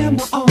my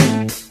camera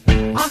on.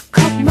 I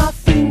cut my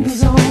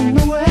fingers on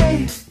the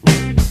way.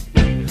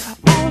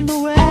 On the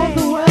way.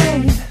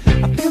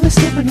 I feel it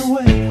slipping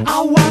away.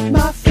 I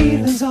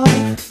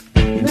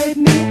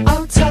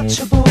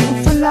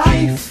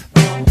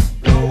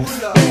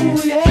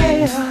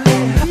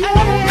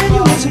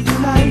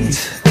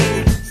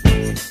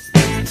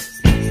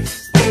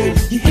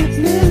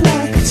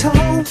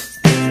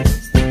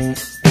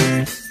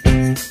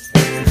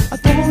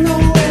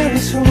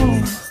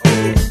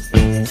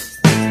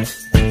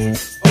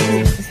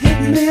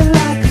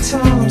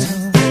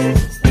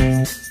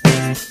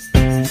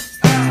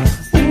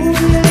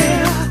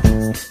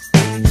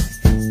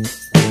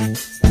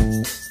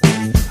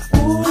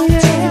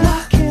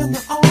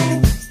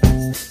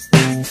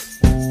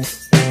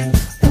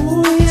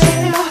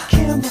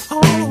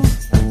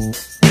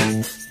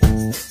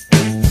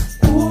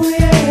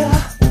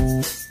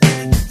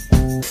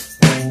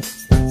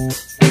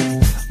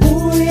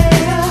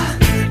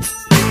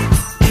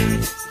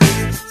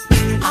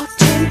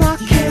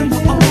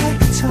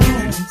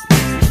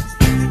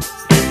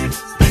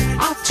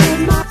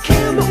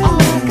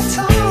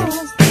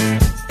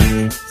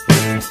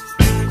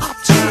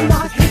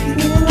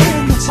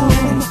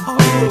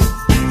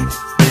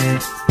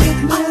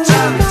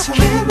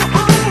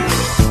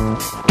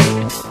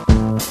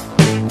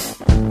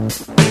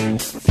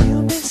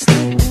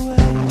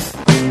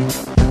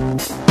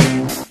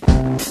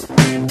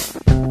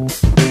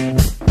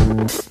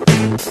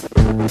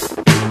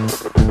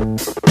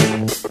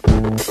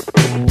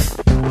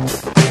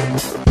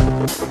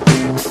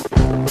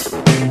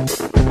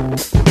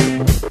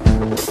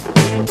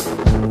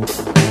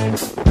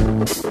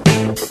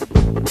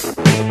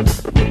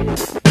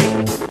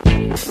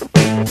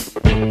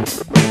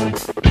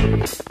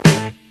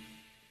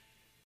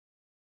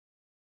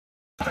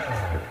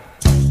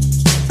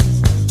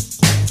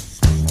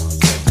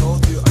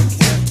Told you I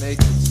can't make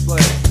it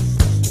play.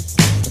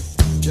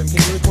 Jim,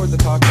 can you record the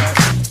talk back?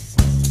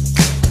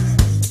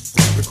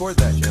 Record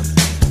that, Jim.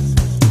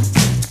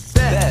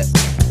 Bet.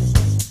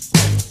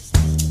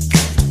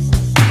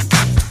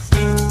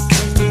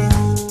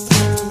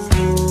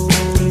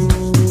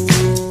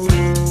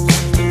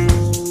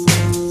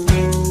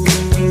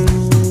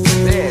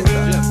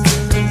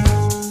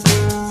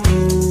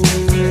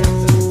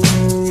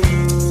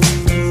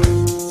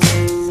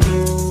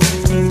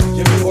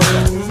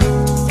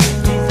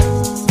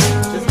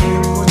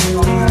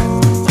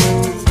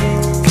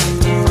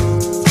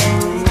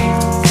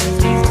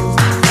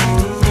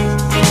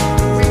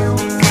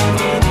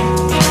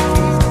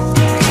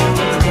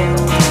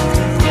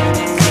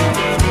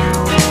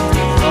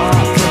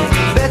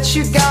 Bet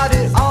you got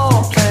it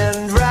all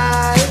planned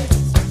right.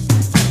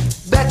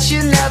 Bet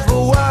you never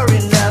worry,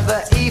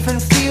 never even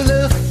feel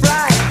a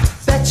fright.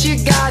 Bet you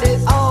got it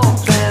all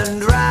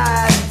planned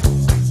right.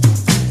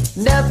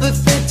 Never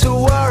think to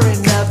worry,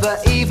 never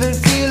even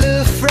feel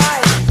a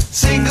fright.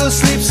 Single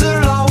sleeps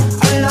alone,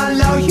 and I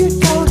know you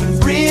don't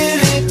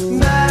really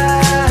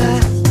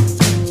mind.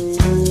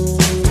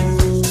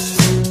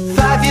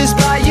 5 years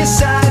by your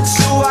side,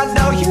 so I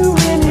know you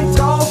really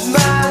don't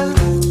mind.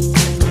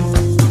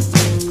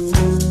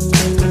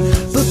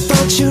 But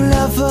don't you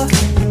ever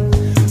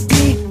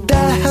be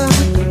down?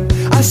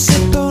 I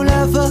said don't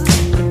ever,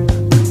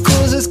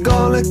 because it's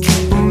gonna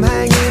keep 'em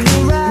hanging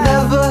around.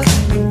 Never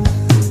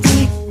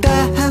be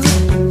down.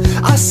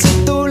 I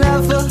said don't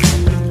ever,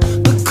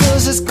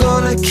 because it's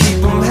gonna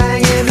keep 'em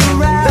hanging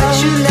around.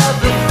 Bet you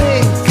never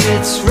think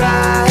it's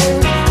right.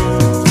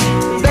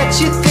 Bet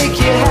you think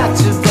you have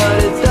to, but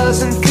it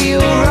doesn't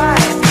feel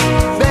right.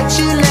 Bet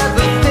you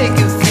never think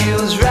it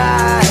feels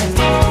right.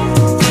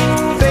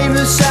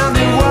 Famous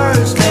sounding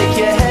words make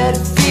your head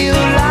feel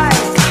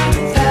light.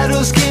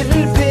 Petals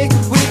getting picked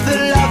with the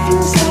love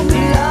yous and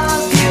the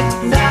love you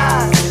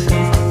not.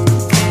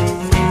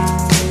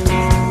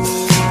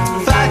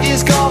 5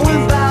 years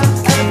going by,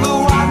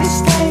 everyone is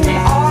staying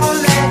on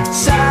that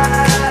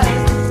side.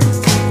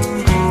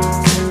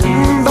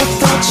 But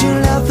don't you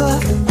ever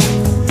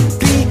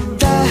be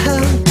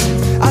down?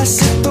 I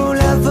said don't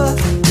ever,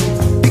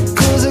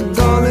 because it's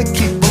gonna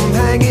keep 'em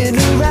hanging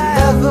around.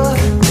 Never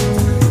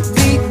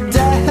be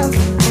down.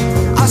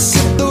 I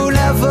said don't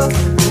ever,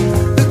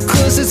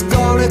 because it's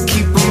gonna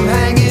keep 'em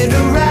hanging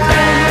around.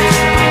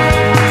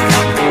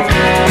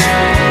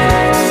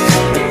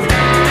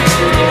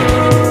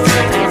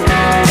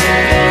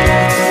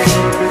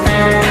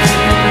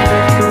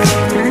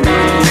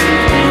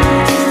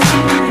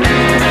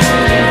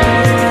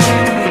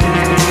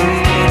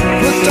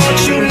 But don't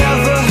you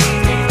ever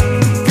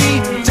be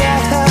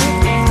down.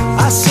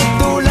 I said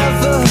don't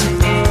ever,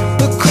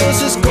 because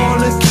it's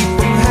gonna keep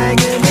 'em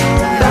hanging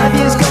around. 5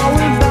 years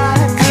going by,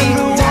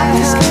 everyone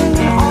is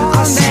staying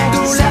on that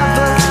side.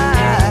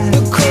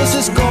 Because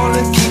it's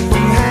gonna keep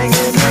 'em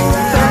hanging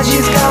around. 5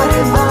 years got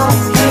it all,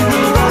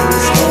 everyone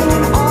is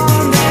staying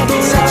on that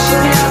side.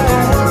 Never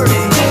worry,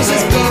 'cause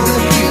it's gonna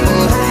keep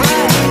 'em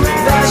hanging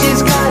around. 5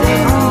 years got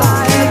it all,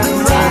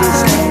 everyone is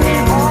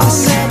staying on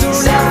that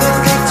side. Never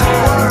think to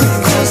worry,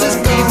 'cause it's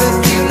gonna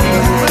keep 'em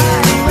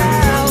hanging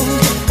around.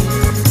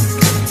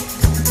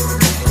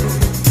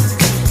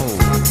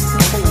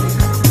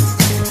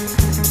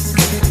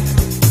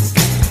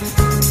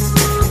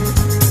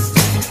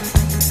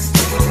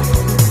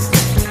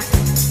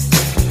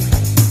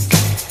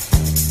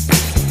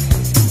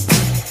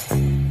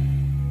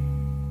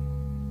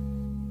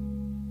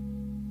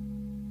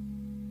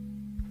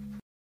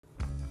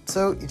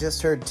 So you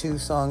just heard 2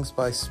 songs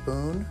by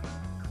Spoon.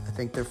 I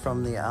think they're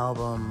from the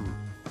album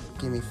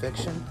Gimme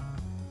Fiction.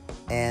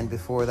 And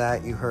before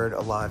that you heard a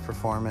live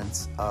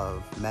performance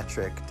of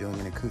Metric doing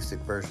an acoustic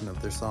version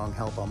of their song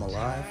Help I'm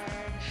Alive.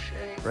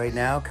 Right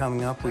now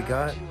coming up we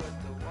got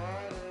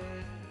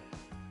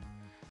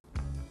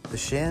The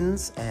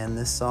Shins and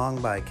this song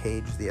by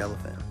Cage the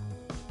Elephant.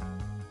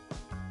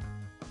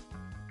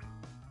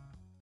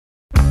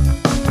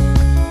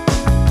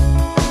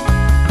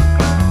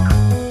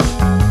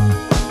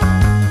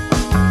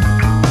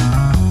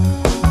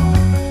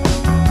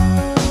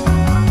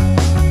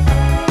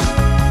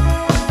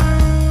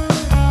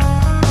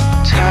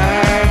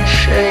 Time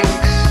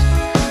shakes,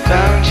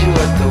 found you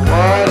at the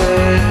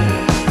water.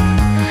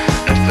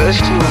 At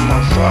first you were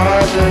my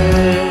father,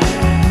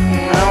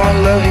 now I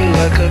love you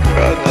like a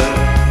brother.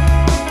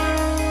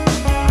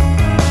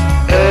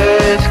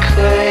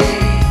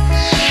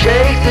 Earthquakes,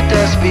 shake the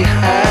dust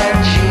behind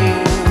you.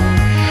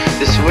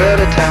 This world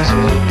at times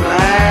will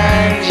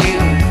blind you,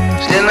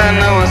 still I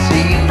know I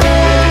see you.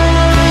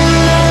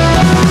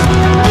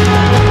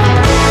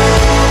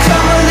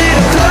 Come a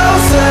little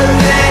closer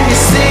than you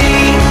see.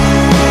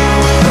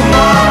 Come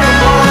on,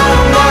 come on,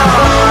 come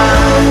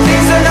on.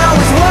 Things are not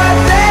always what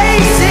they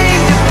seem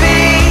to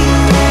be.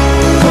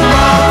 Come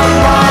on, come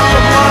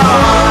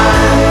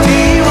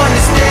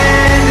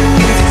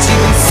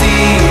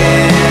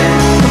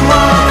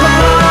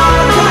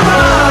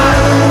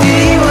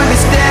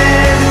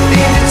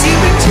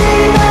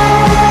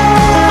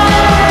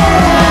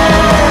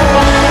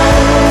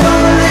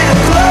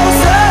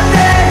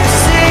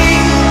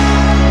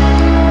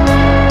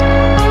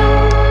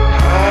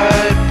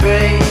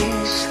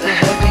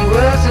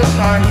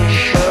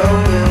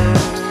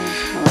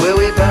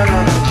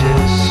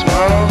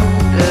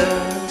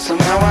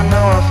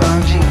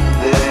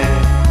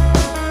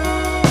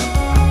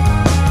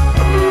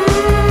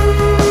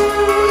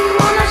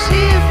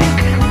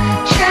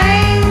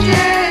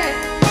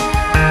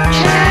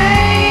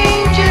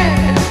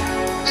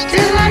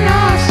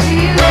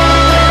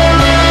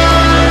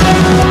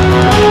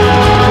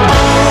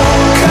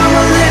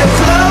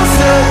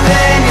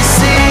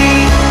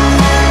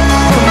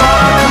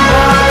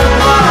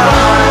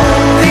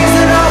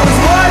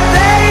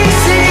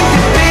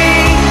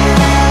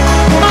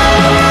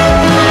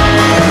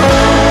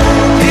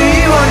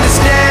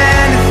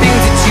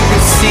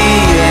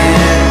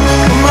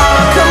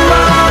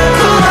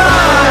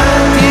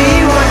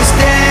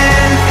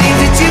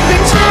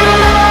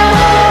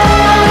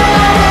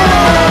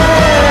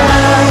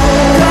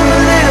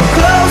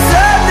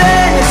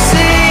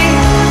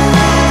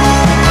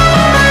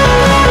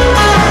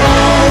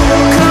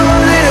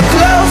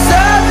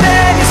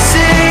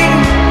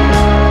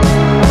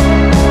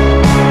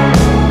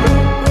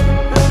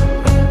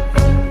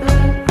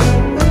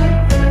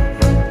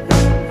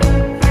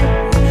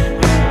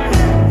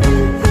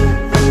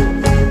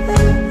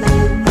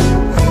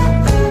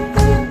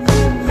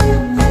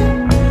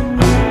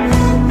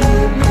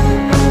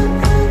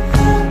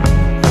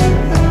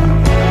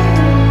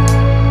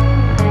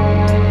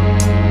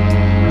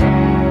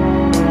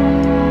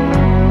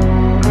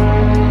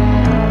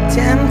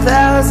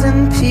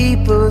and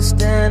people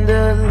stand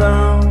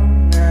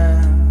alone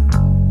now.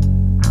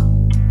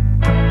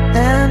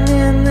 And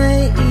in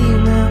the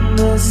evening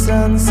the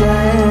sun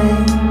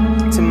sank.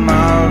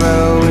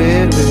 Tomorrow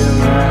it will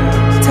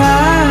rise.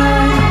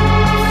 Time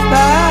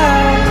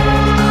flies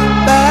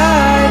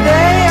by,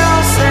 they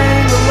all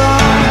sang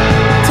along.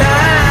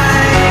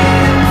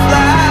 Time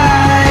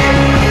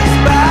flies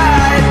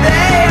by,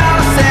 they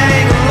all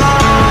sang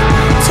along.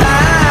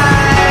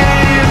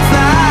 Time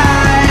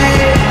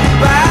flies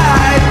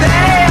by,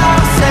 they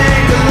all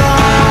sang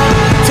along.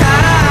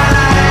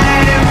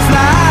 Time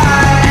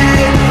flies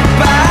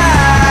by.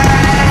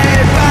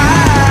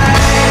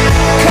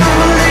 Come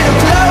a little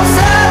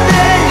closer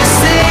than you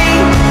see.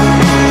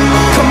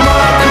 Come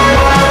on, come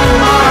on,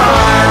 come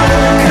on.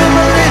 Come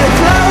a little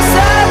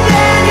closer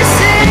than you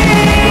see.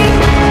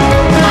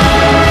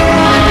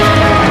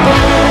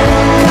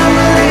 Come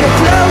a little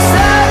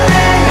closer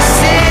than you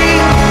see.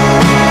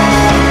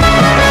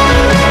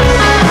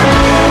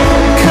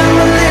 Come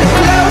a little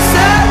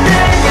closer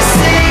than you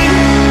see.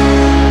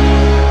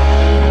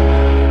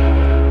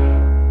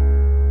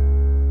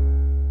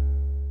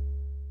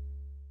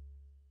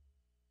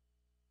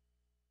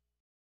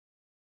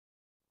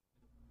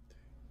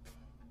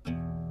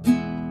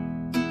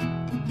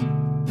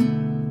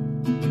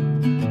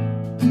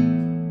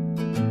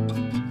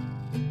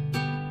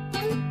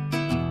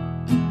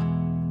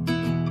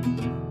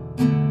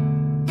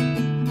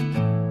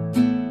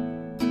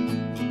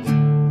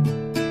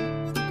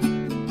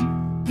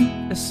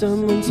 As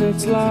someone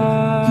sets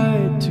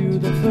light to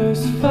the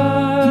first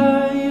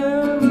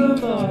fire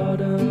of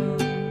autumn,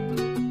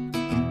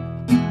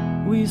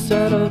 we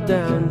settle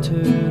down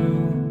to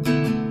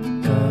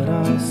cut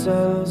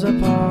ourselves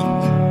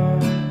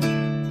apart.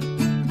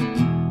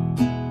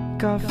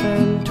 Cough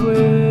and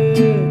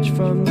twitch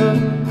from the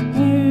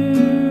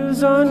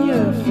news on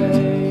your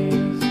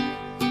face,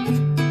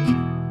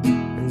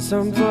 and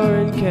some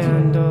foreign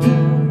candle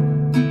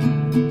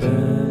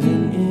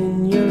burning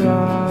in your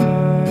eyes.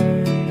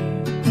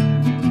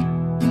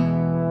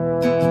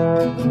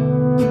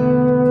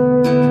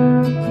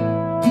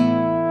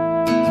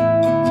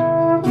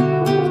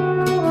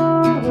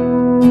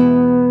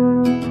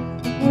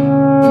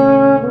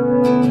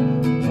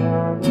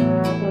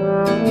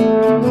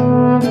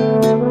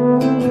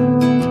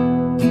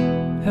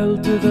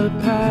 Held to the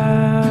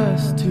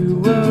past,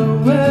 too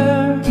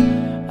aware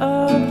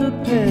of the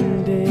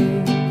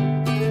pending.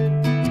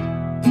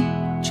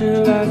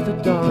 Chill as the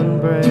dawn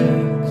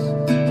breaks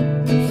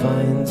and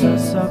finds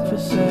us up for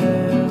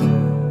sale.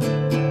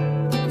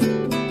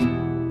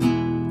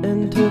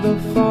 Into the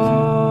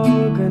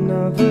fog,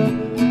 another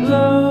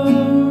low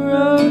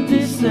road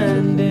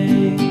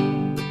descending,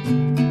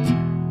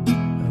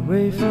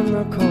 away from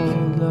the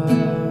cold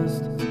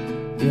lust,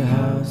 your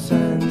house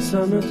and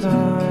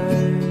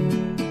summertime.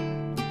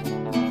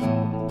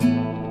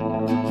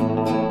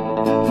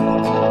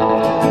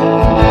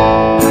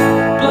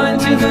 Blind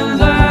to the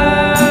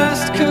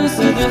last curse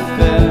of the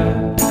fair,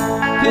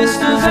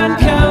 pistols and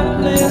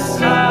countless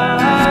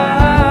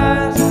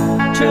eyes.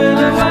 Trail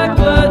of white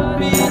blood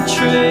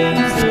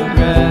betrays the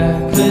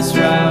reckless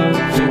route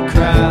your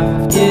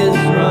craft is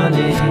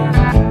running.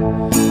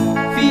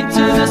 Feet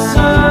to the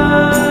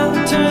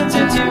sun turns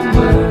into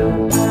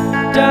wood,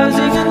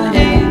 dousing an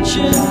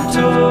ancient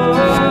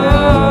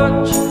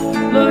torch.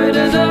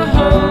 Loiter the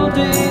whole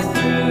day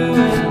through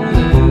and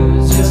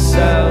lose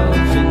yourself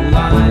in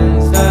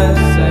lines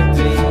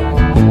dissecting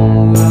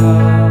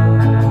love.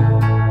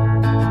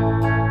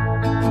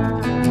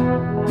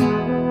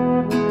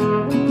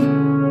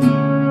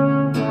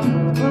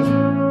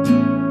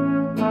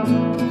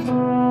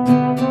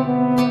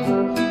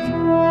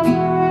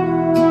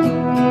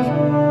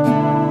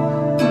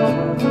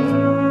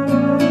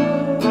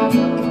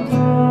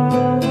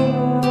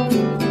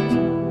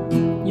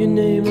 Your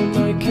name on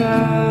my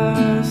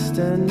cast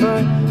and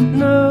my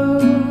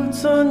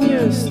notes on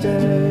your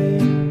stay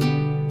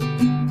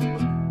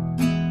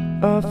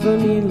offer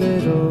me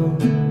little,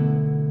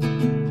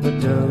 but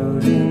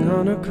doting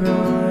on a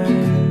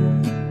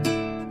crime.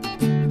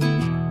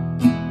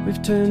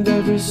 We've turned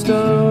every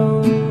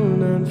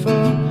stone, and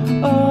for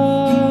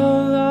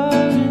all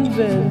our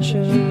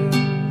invention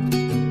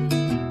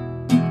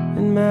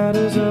in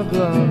matters of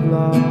love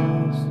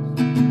lost,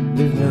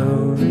 we've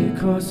no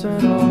recourse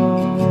at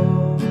all.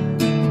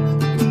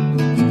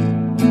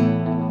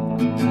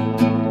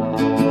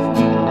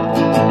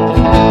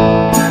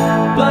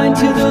 Blind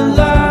to the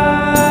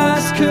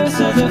last curse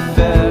of the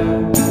fair,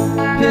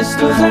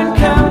 pistols and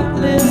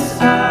countless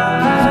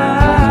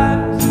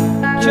eyes.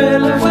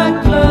 Trail of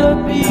white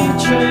blood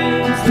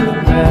betrays the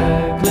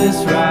reckless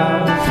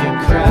route your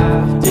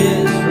craft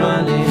is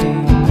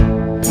running.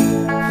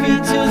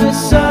 Feet to the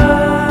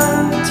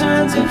sun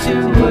turns into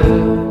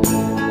wood,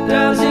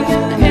 dousing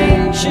an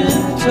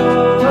ancient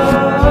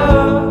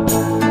torch.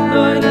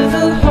 Loiter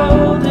the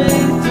whole day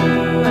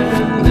through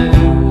and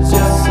lose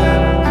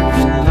yourself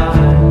in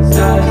lines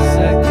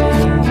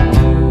dissecting.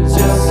 Lose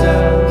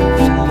yourself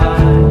in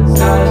lines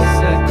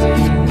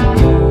dissecting.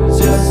 Lose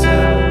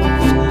yourself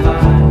in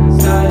lines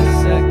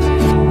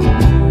dissecting.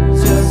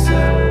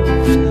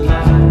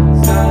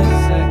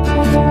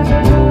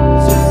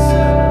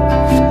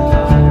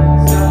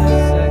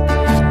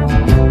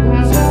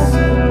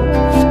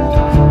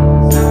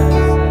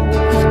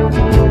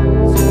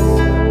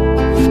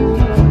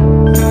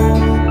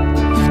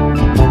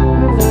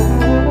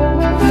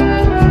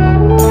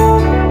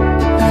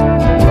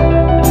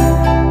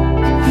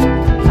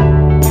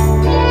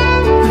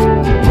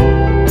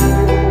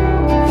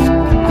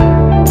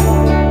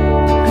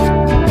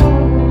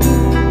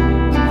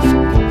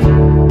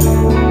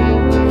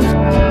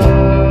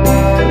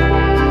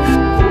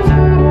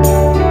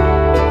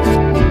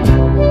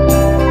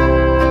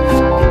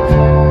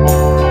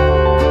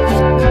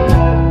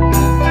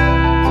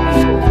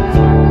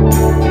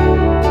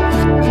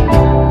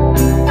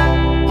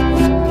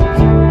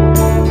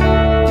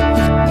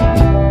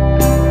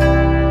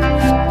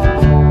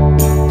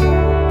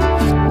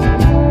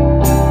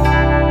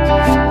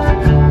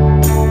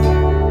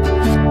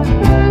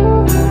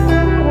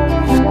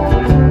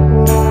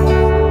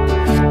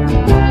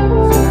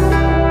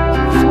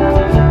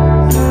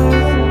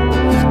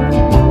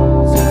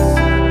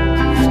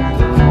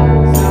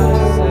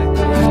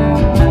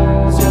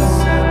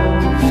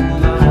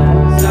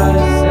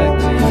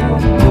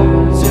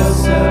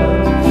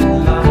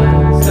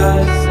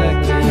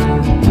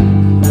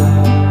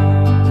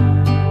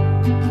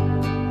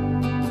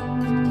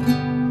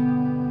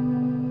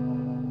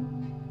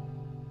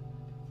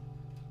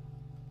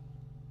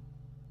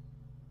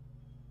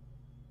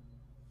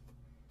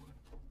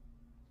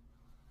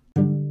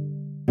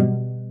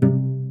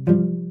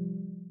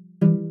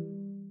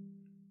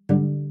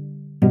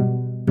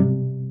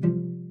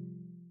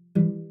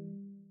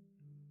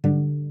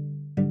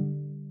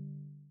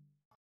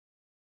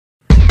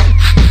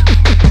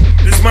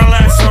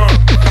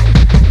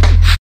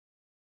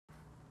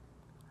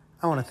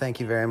 I want to thank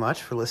you very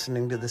much for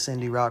listening to this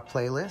indie rock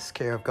playlist,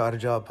 care of Got a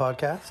Job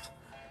podcast.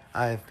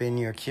 I've been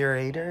your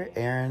curator,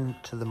 Aaron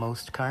to the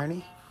Most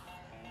Carney.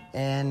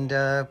 And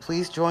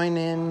please join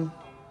in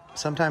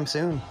sometime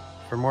soon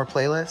for more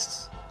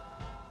playlists,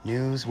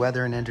 news,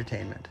 weather, and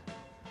entertainment.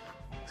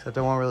 Except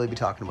I won't really be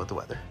talking about the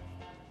weather.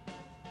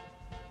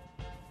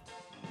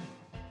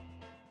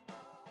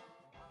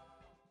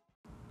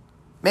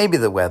 Maybe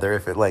the weather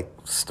if it like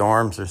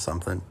storms or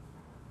something.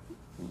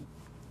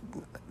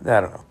 I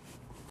don't know.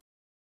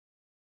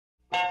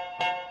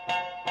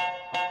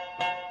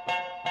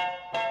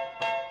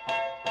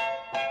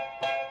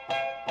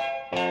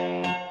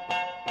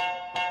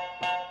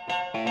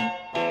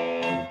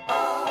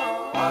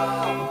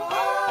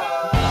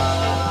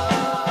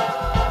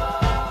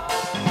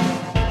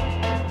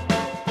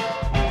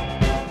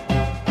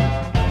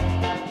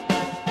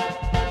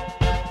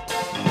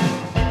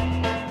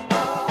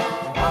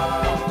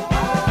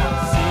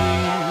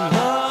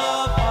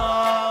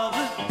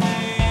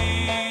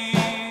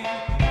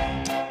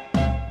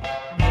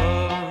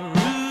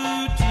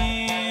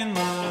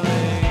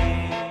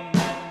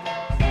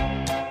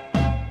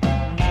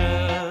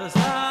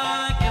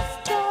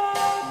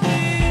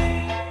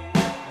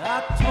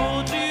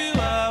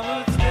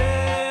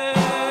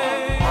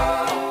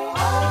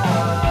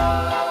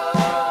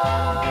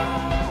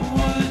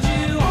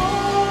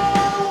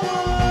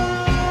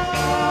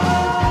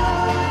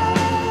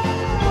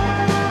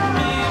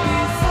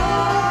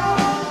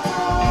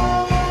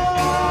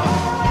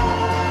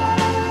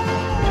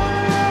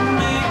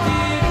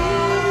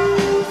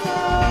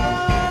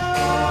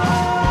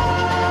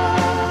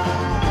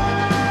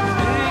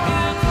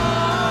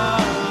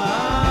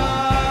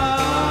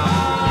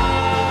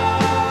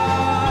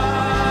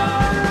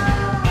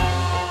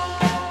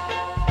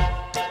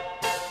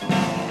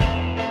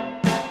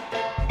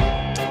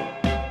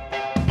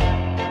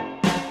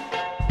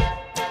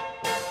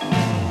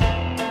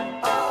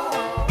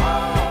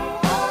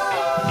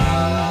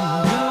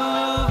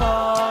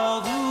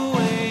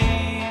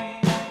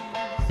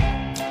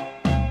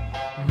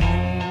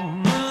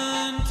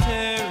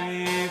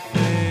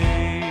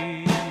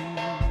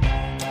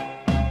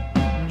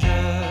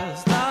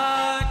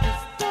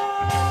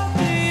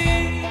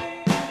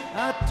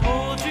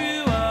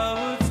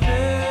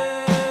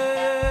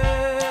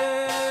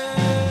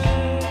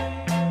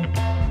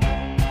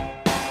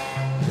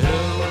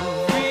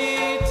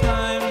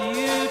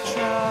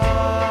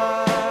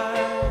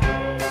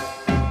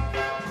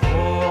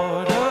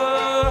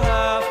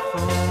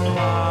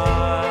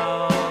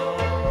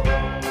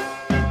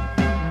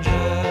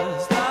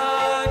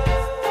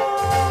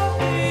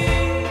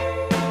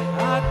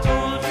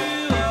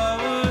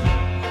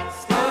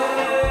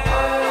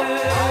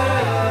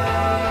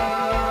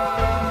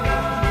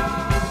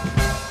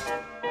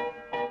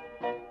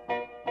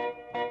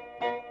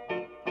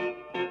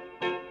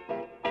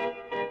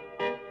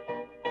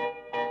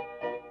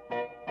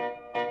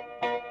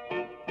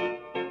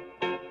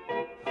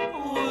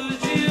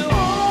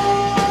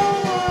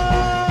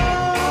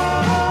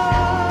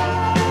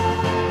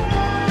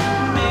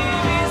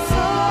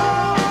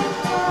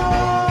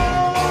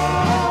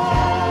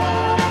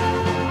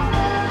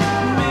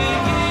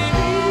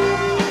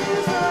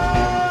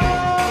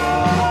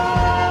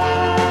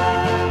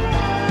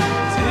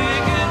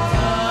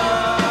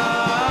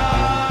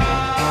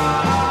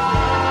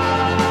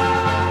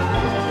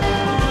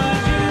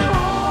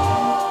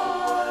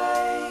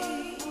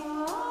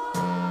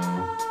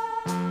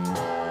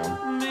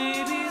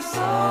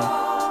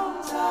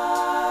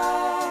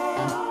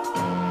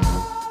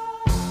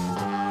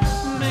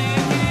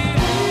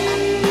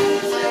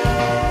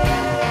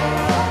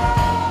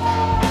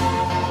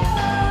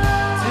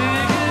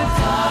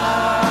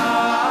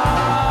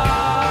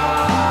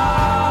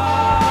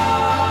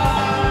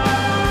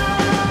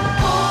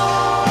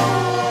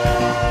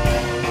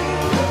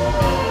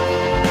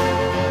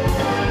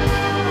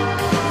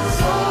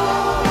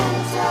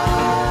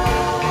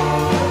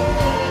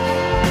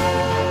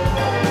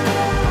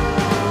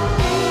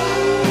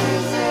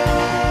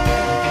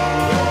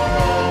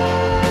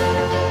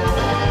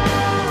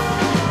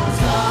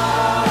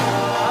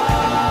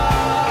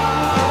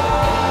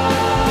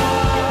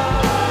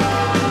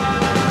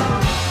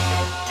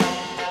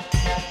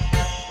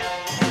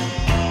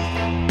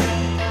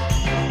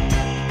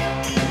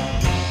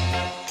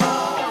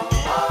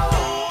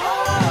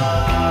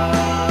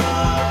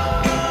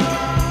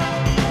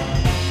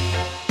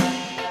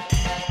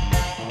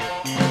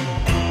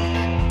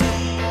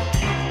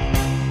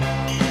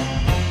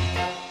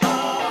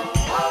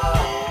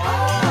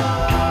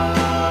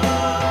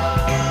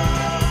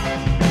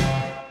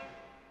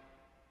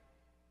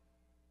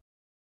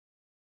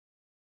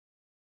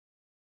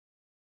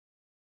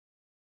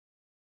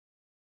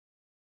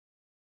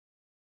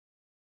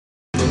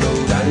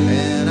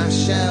 And I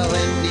shall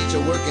end each a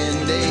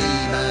working day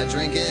by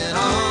drinking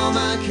all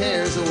my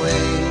cares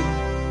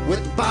away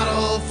with a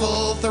bottle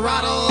full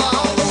throttle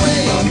all the way.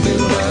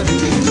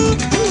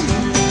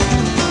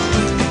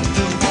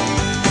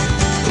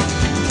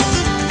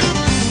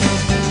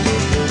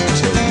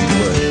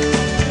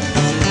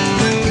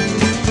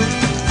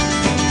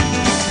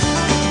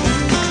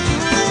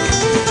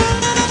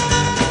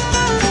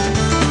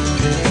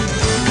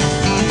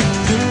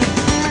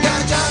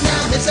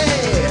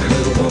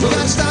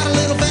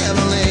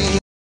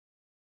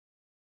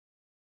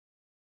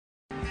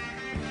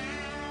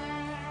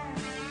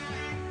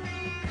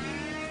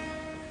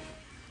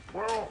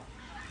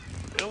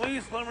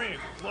 least let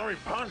me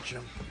punch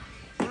him.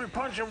 Let me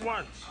punch him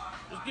once.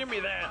 Just give me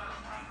that.